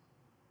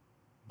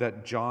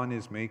that John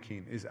is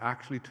making is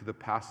actually to the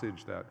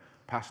passage that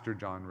Pastor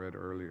John read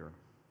earlier.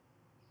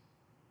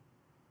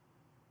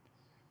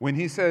 When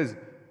he says,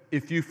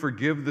 if you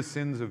forgive the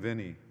sins of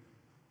any,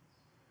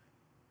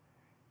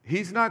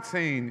 he's not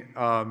saying,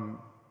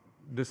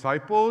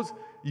 disciples,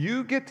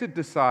 you get to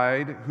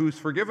decide who's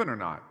forgiven or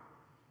not.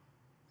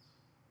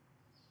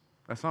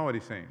 That's not what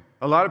he's saying.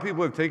 A lot of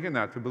people have taken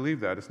that to believe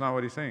that. It's not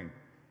what he's saying.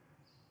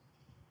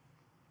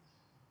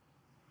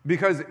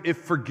 Because if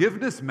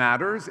forgiveness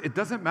matters, it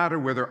doesn't matter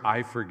whether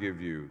I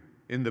forgive you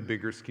in the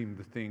bigger scheme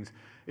of things.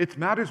 It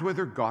matters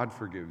whether God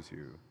forgives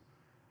you.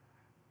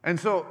 And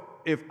so,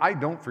 if I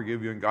don't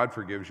forgive you and God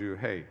forgives you,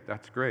 hey,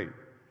 that's great.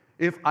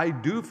 If I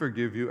do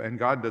forgive you and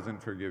God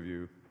doesn't forgive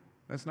you,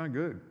 that's not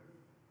good.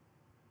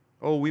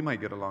 Oh, we might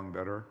get along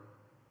better,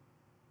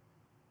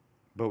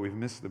 but we've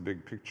missed the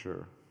big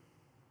picture.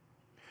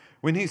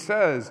 When he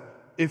says,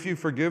 if you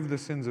forgive the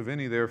sins of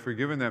any, they are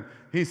forgiven them,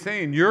 he's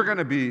saying you're going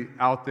to be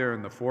out there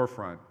in the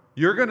forefront.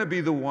 You're going to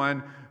be the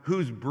one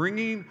who's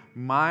bringing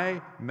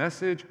my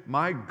message,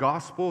 my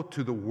gospel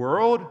to the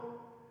world.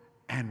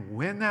 And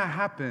when that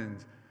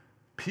happens,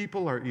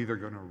 people are either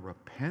going to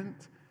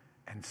repent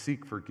and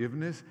seek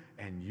forgiveness,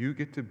 and you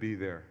get to be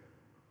there.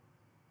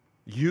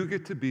 You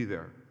get to be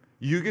there.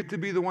 You get to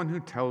be the one who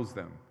tells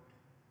them,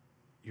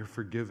 you're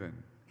forgiven,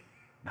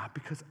 not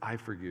because I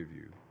forgive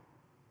you,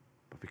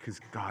 but because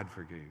God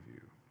forgave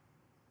you.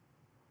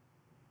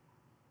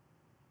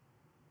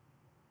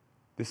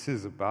 This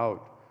is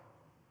about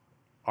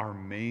our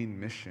main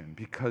mission,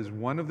 because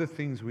one of the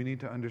things we need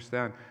to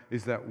understand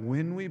is that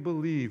when we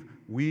believe,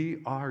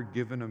 we are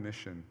given a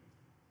mission.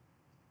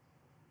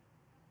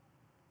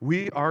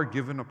 We are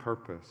given a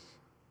purpose.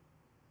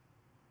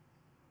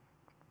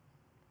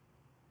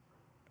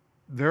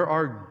 There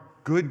are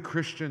good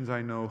Christians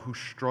I know who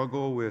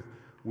struggle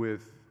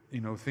with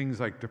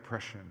things like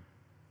depression.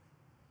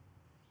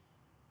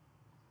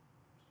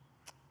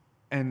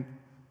 And,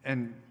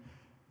 and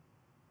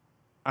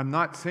I'm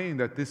not saying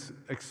that this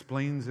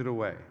explains it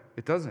away.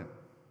 It doesn't.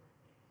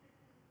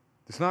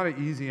 It's not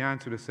an easy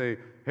answer to say,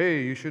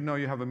 hey, you should know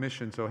you have a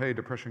mission, so hey,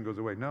 depression goes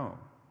away. No.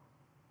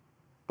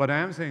 But I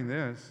am saying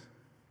this.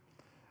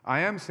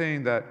 I am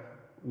saying that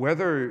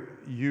whether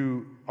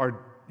you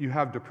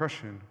have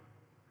depression,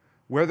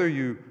 whether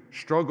you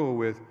struggle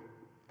with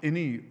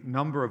any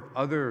number of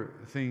other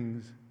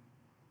things,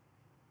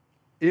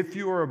 if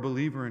you are a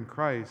believer in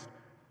Christ,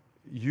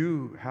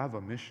 you have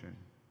a mission.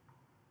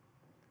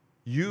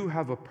 You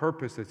have a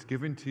purpose that's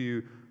given to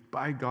you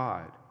by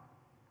God.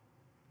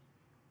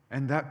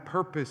 And that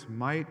purpose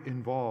might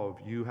involve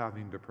you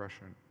having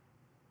depression.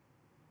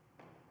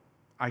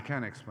 I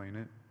can't explain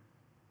it.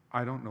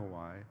 I don't know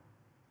why.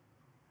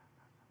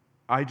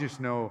 I just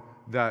know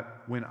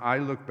that when I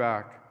look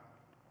back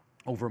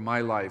over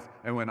my life,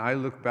 and when I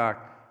look back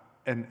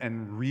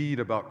and read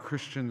about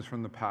Christians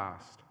from the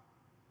past,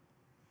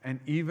 and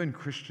even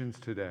Christians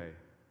today,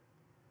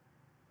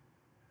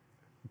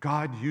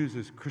 God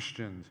uses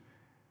Christians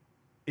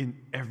in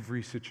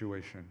every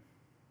situation.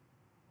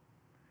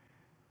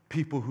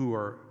 People who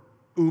are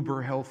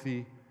uber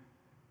healthy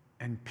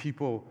and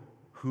people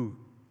who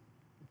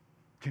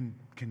can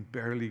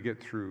barely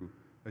get through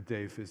a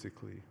day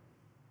physically.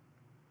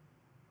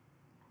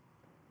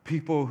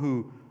 People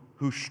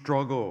who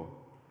struggle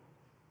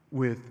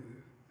with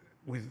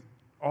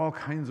all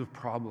kinds of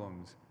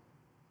problems.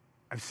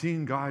 I've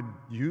seen God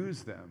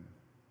use them.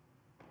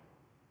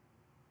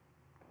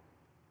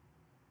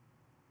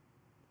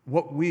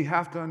 What we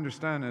have to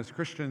understand as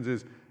Christians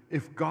is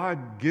if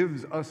God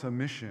gives us a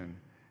mission,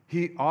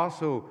 He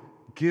also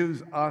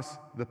gives us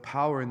the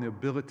power and the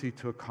ability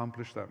to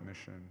accomplish that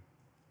mission.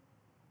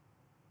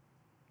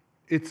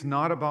 It's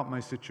not about my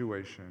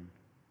situation.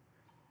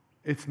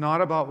 It's not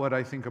about what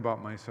I think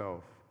about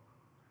myself.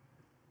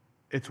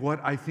 It's what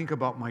I think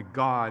about my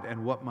God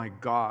and what my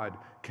God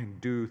can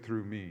do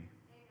through me.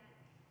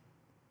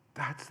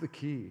 That's the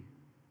key.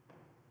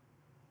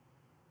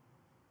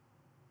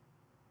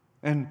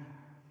 And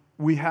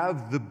we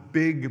have the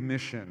big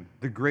mission,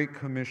 the Great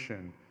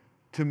Commission,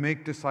 to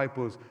make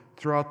disciples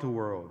throughout the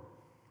world.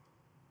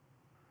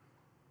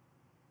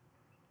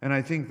 And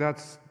I think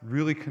that's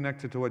really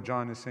connected to what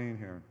John is saying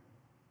here.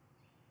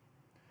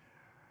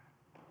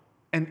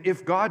 And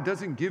if God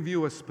doesn't give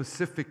you a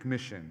specific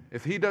mission,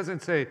 if He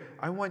doesn't say,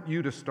 I want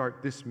you to start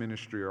this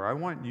ministry, or I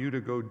want you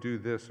to go do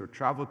this, or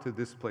travel to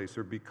this place,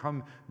 or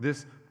become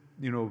this,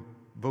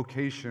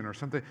 vocation or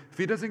something, if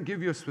He doesn't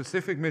give you a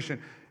specific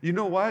mission, you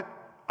know what?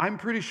 I'm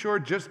pretty sure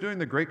just doing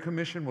the Great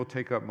Commission will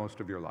take up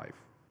most of your life.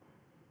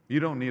 You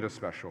don't need a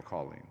special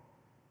calling.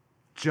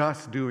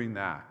 Just doing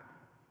that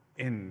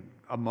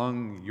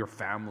among your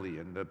family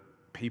and the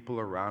people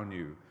around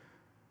you,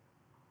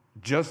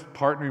 just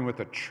partnering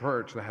with a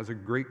church that has a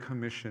Great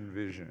Commission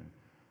vision,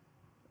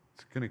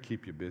 it's going to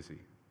keep you busy.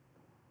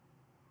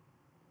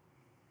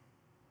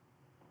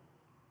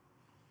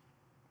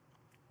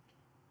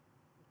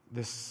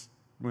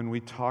 When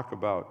we talk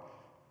about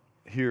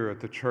here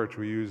at the church,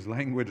 we use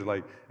language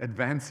like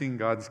advancing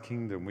God's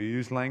kingdom. We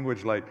use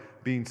language like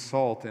being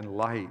salt and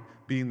light,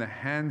 being the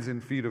hands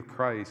and feet of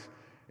Christ.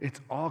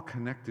 It's all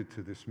connected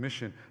to this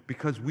mission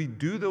because we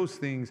do those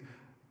things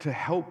to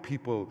help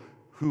people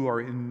who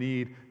are in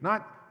need,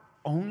 not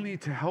only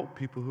to help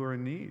people who are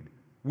in need.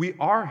 We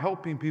are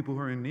helping people who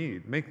are in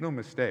need. Make no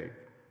mistake.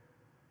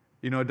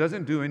 It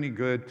doesn't do any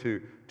good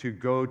to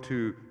go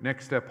to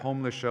Next Step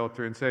Homeless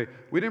Shelter and say,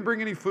 we didn't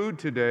bring any food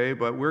today,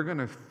 but we're going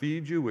to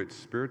feed you with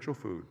spiritual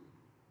food.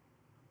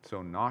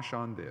 So nosh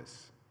on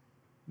this.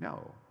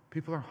 No,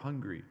 people are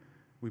hungry.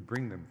 We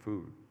bring them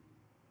food.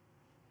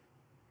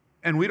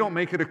 And we don't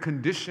make it a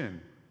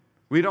condition.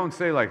 We don't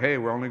say like, hey,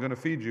 we're only going to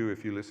feed you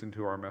if you listen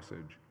to our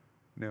message.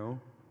 No,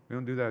 we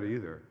don't do that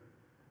either.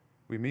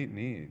 We meet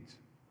needs.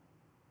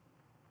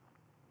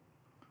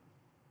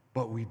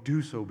 But we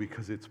do so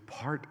because it's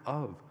part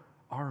of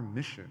our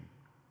mission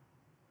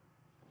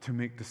to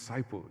make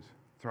disciples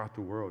throughout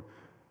the world.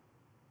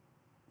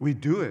 We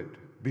do it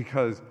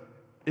because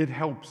it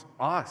helps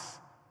us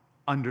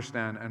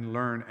understand and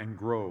learn and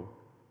grow.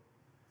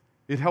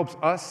 It helps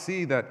us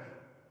see that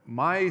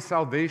my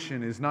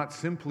salvation is not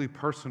simply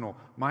personal.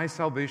 My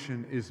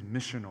salvation is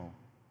missional.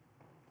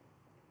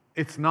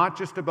 It's not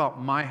just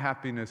about my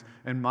happiness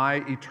and my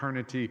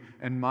eternity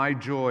and my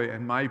joy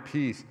and my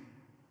peace.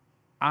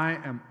 I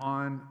am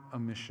on a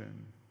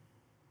mission.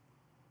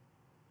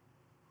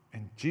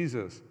 And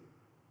Jesus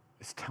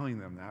is telling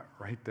them that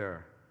right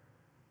there.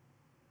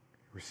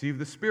 Receive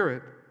the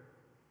Spirit,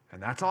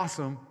 and that's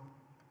awesome,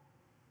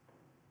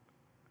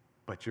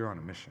 but you're on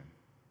a mission.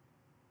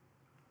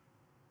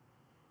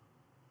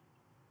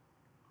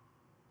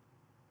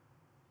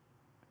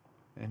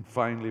 And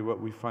finally, what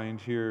we find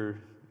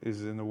here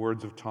is in the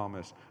words of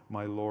Thomas,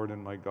 my Lord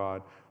and my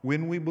God.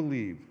 When we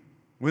believe,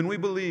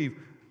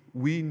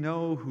 we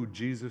know who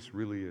Jesus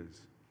really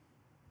is.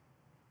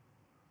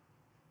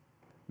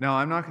 Now,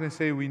 I'm not going to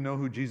say we know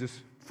who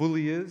Jesus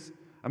fully is.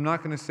 I'm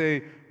not going to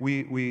say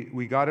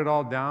we got it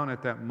all down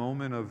at that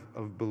moment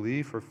of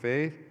belief or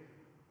faith.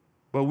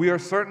 But we are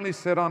certainly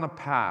set on a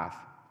path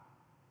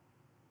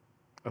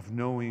of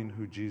knowing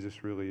who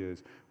Jesus really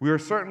is. We are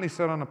certainly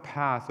set on a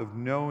path of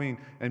knowing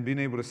and being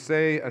able to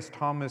say, as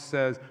Thomas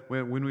says,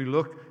 when we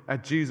look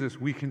at Jesus,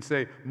 we can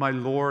say, my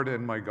Lord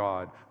and my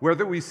God.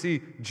 Whether we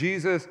see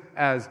Jesus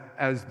as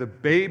the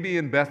baby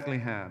in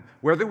Bethlehem,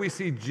 whether we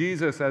see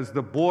Jesus as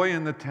the boy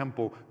in the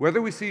temple, whether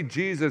we see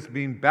Jesus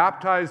being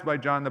baptized by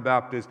John the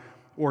Baptist,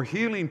 or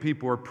healing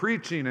people, or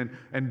preaching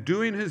and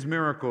doing his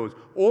miracles,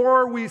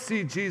 or we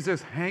see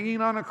Jesus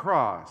hanging on a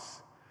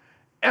cross,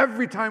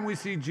 every time we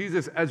see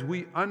Jesus, as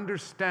we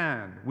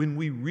understand, when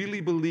we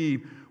really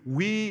believe,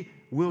 we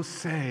will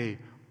say,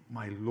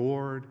 my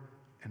Lord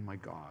and my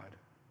God.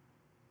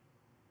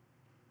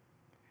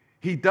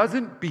 He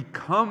doesn't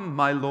become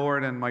my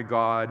Lord and my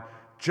God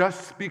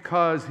just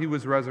because he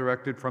was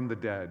resurrected from the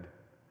dead.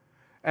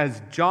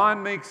 As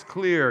John makes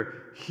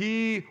clear,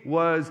 he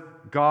was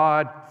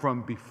God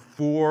from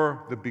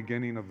before the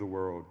beginning of the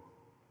world,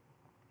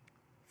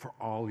 for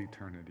all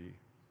eternity.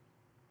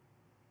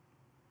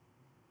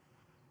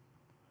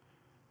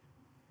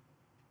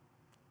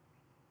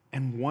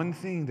 And one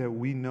thing that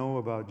we know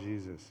about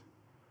Jesus,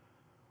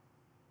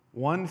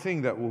 one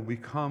thing that will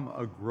become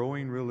a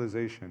growing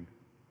realization,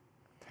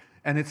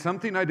 and it's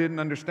something I didn't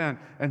understand,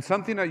 and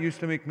something that used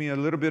to make me a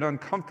little bit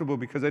uncomfortable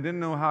because I didn't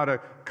know how to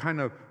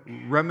kind of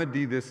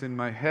remedy this in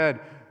my head.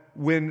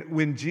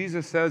 When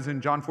Jesus says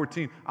in John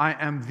 14, I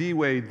am the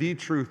way, the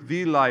truth,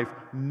 the life,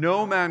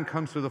 no man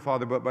comes to the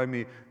Father but by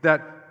me,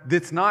 that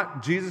it's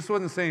not, Jesus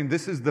wasn't saying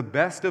this is the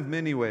best of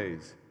many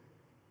ways.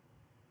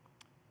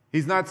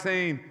 He's not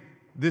saying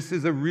this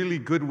is a really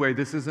good way,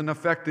 this is an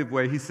effective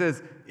way. He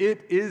says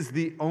it is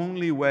the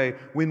only way.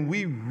 When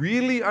we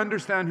really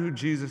understand who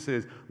Jesus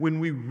is, when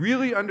we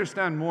really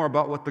understand more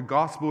about what the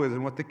gospel is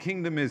and what the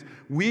kingdom is,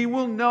 we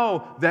will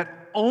know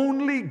that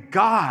only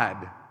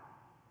God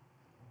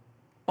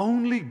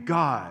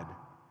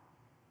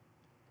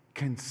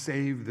can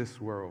save this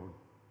world.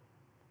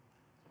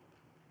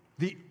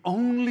 The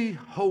only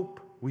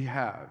hope we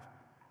have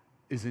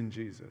is in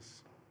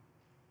Jesus.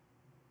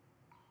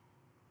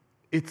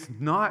 It's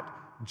not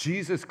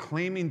Jesus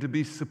claiming to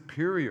be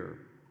superior.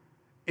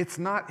 He's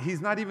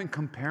not even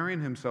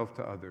comparing himself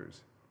to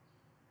others.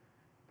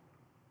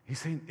 He's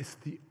saying it's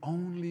the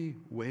only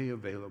way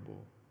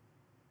available.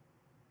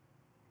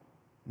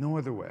 No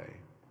other way.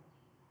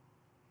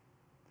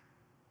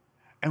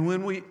 And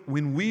when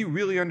we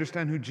really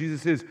understand who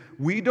Jesus is,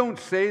 we don't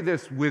say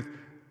this with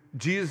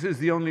Jesus is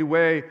the only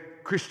way,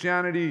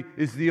 Christianity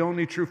is the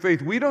only true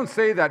faith. We don't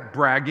say that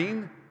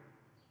bragging.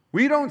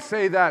 We don't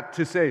say that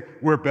to say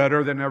we're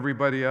better than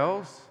everybody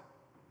else.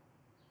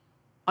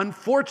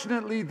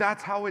 Unfortunately,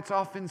 that's how it's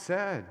often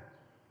said.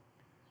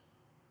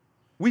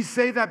 We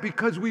say that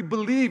because we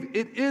believe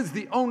it is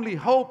the only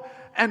hope,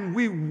 and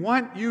we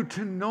want you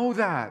to know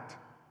that.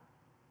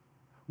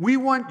 We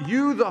want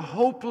you, the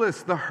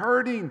hopeless, the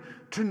hurting,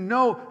 to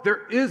know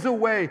there is a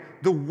way.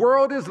 The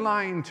world is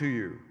lying to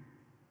you.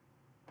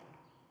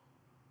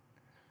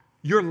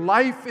 Your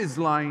life is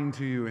lying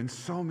to you in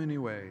so many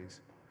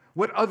ways.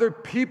 What other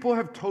people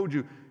have told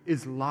you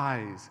is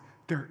lies.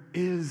 There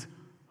is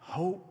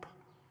hope.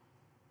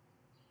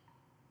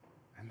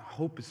 And the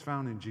hope is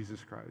found in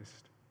Jesus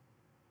Christ.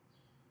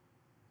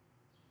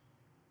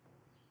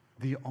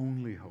 The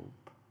only hope.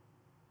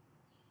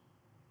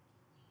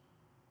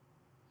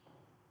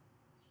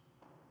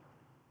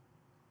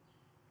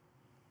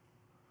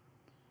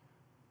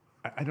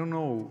 I don't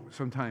know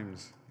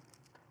sometimes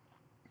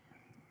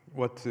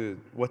what to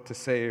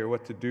say or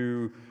what to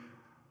do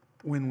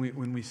when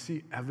we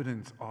see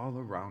evidence all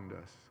around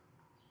us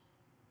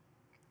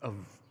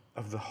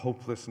of the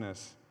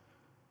hopelessness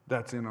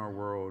that's in our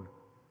world.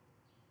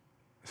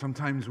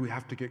 Sometimes we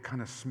have to get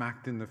kind of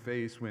smacked in the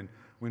face when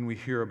we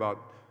hear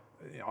about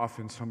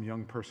often some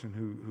young person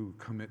who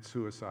commits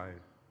suicide.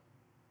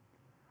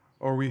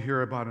 Or we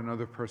hear about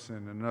another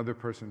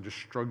person just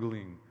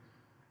struggling,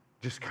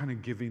 just kind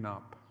of giving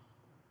up,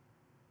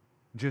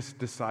 just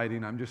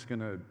deciding, I'm just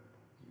going to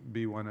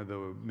be one of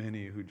the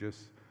many who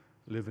just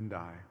live and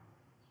die.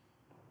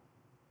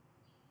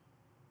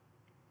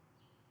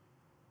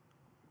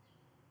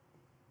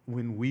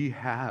 When we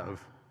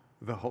have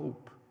the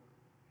hope,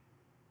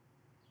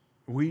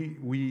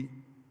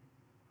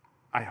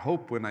 I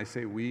hope when I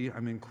say we,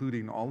 I'm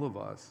including all of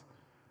us,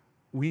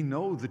 we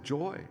know the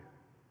joy,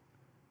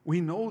 we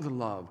know the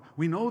love,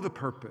 we know the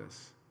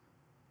purpose,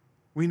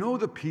 we know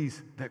the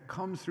peace that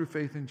comes through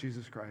faith in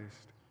Jesus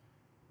Christ.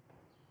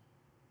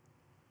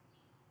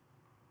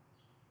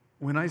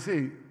 When I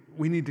say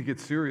we need to get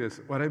serious,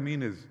 what I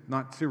mean is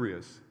not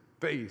serious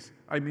face.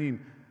 I mean,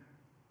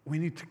 we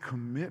need to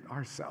commit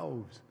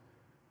ourselves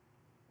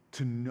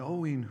to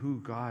knowing who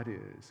God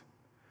is,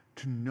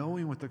 to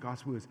knowing what the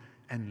gospel is,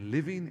 and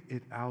living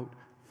it out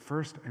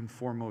first and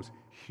foremost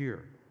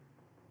here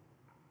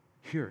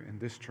in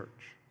this church,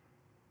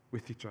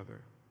 with each other.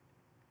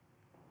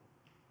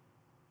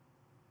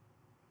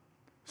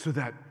 So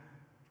that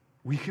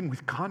we can,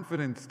 with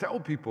confidence, tell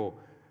people,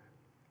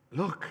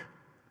 look,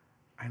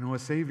 I know a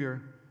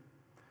Savior,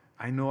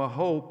 I know a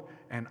hope,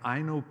 And I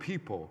know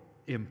people,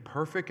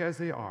 imperfect as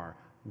they are,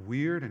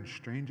 weird and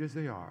strange as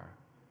they are,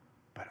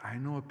 but I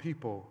know a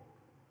people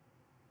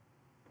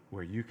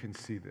where you can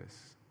see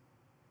this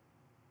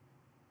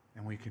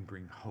and we can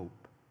bring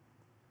hope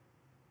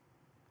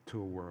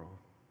to a world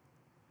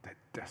that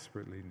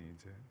desperately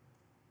needs it.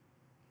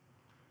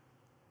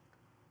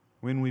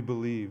 When we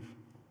believe,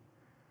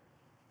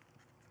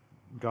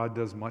 God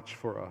does much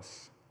for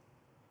us.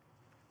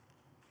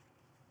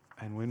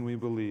 And when we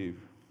believe,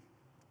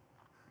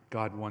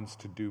 God wants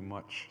to do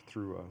much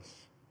through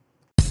us.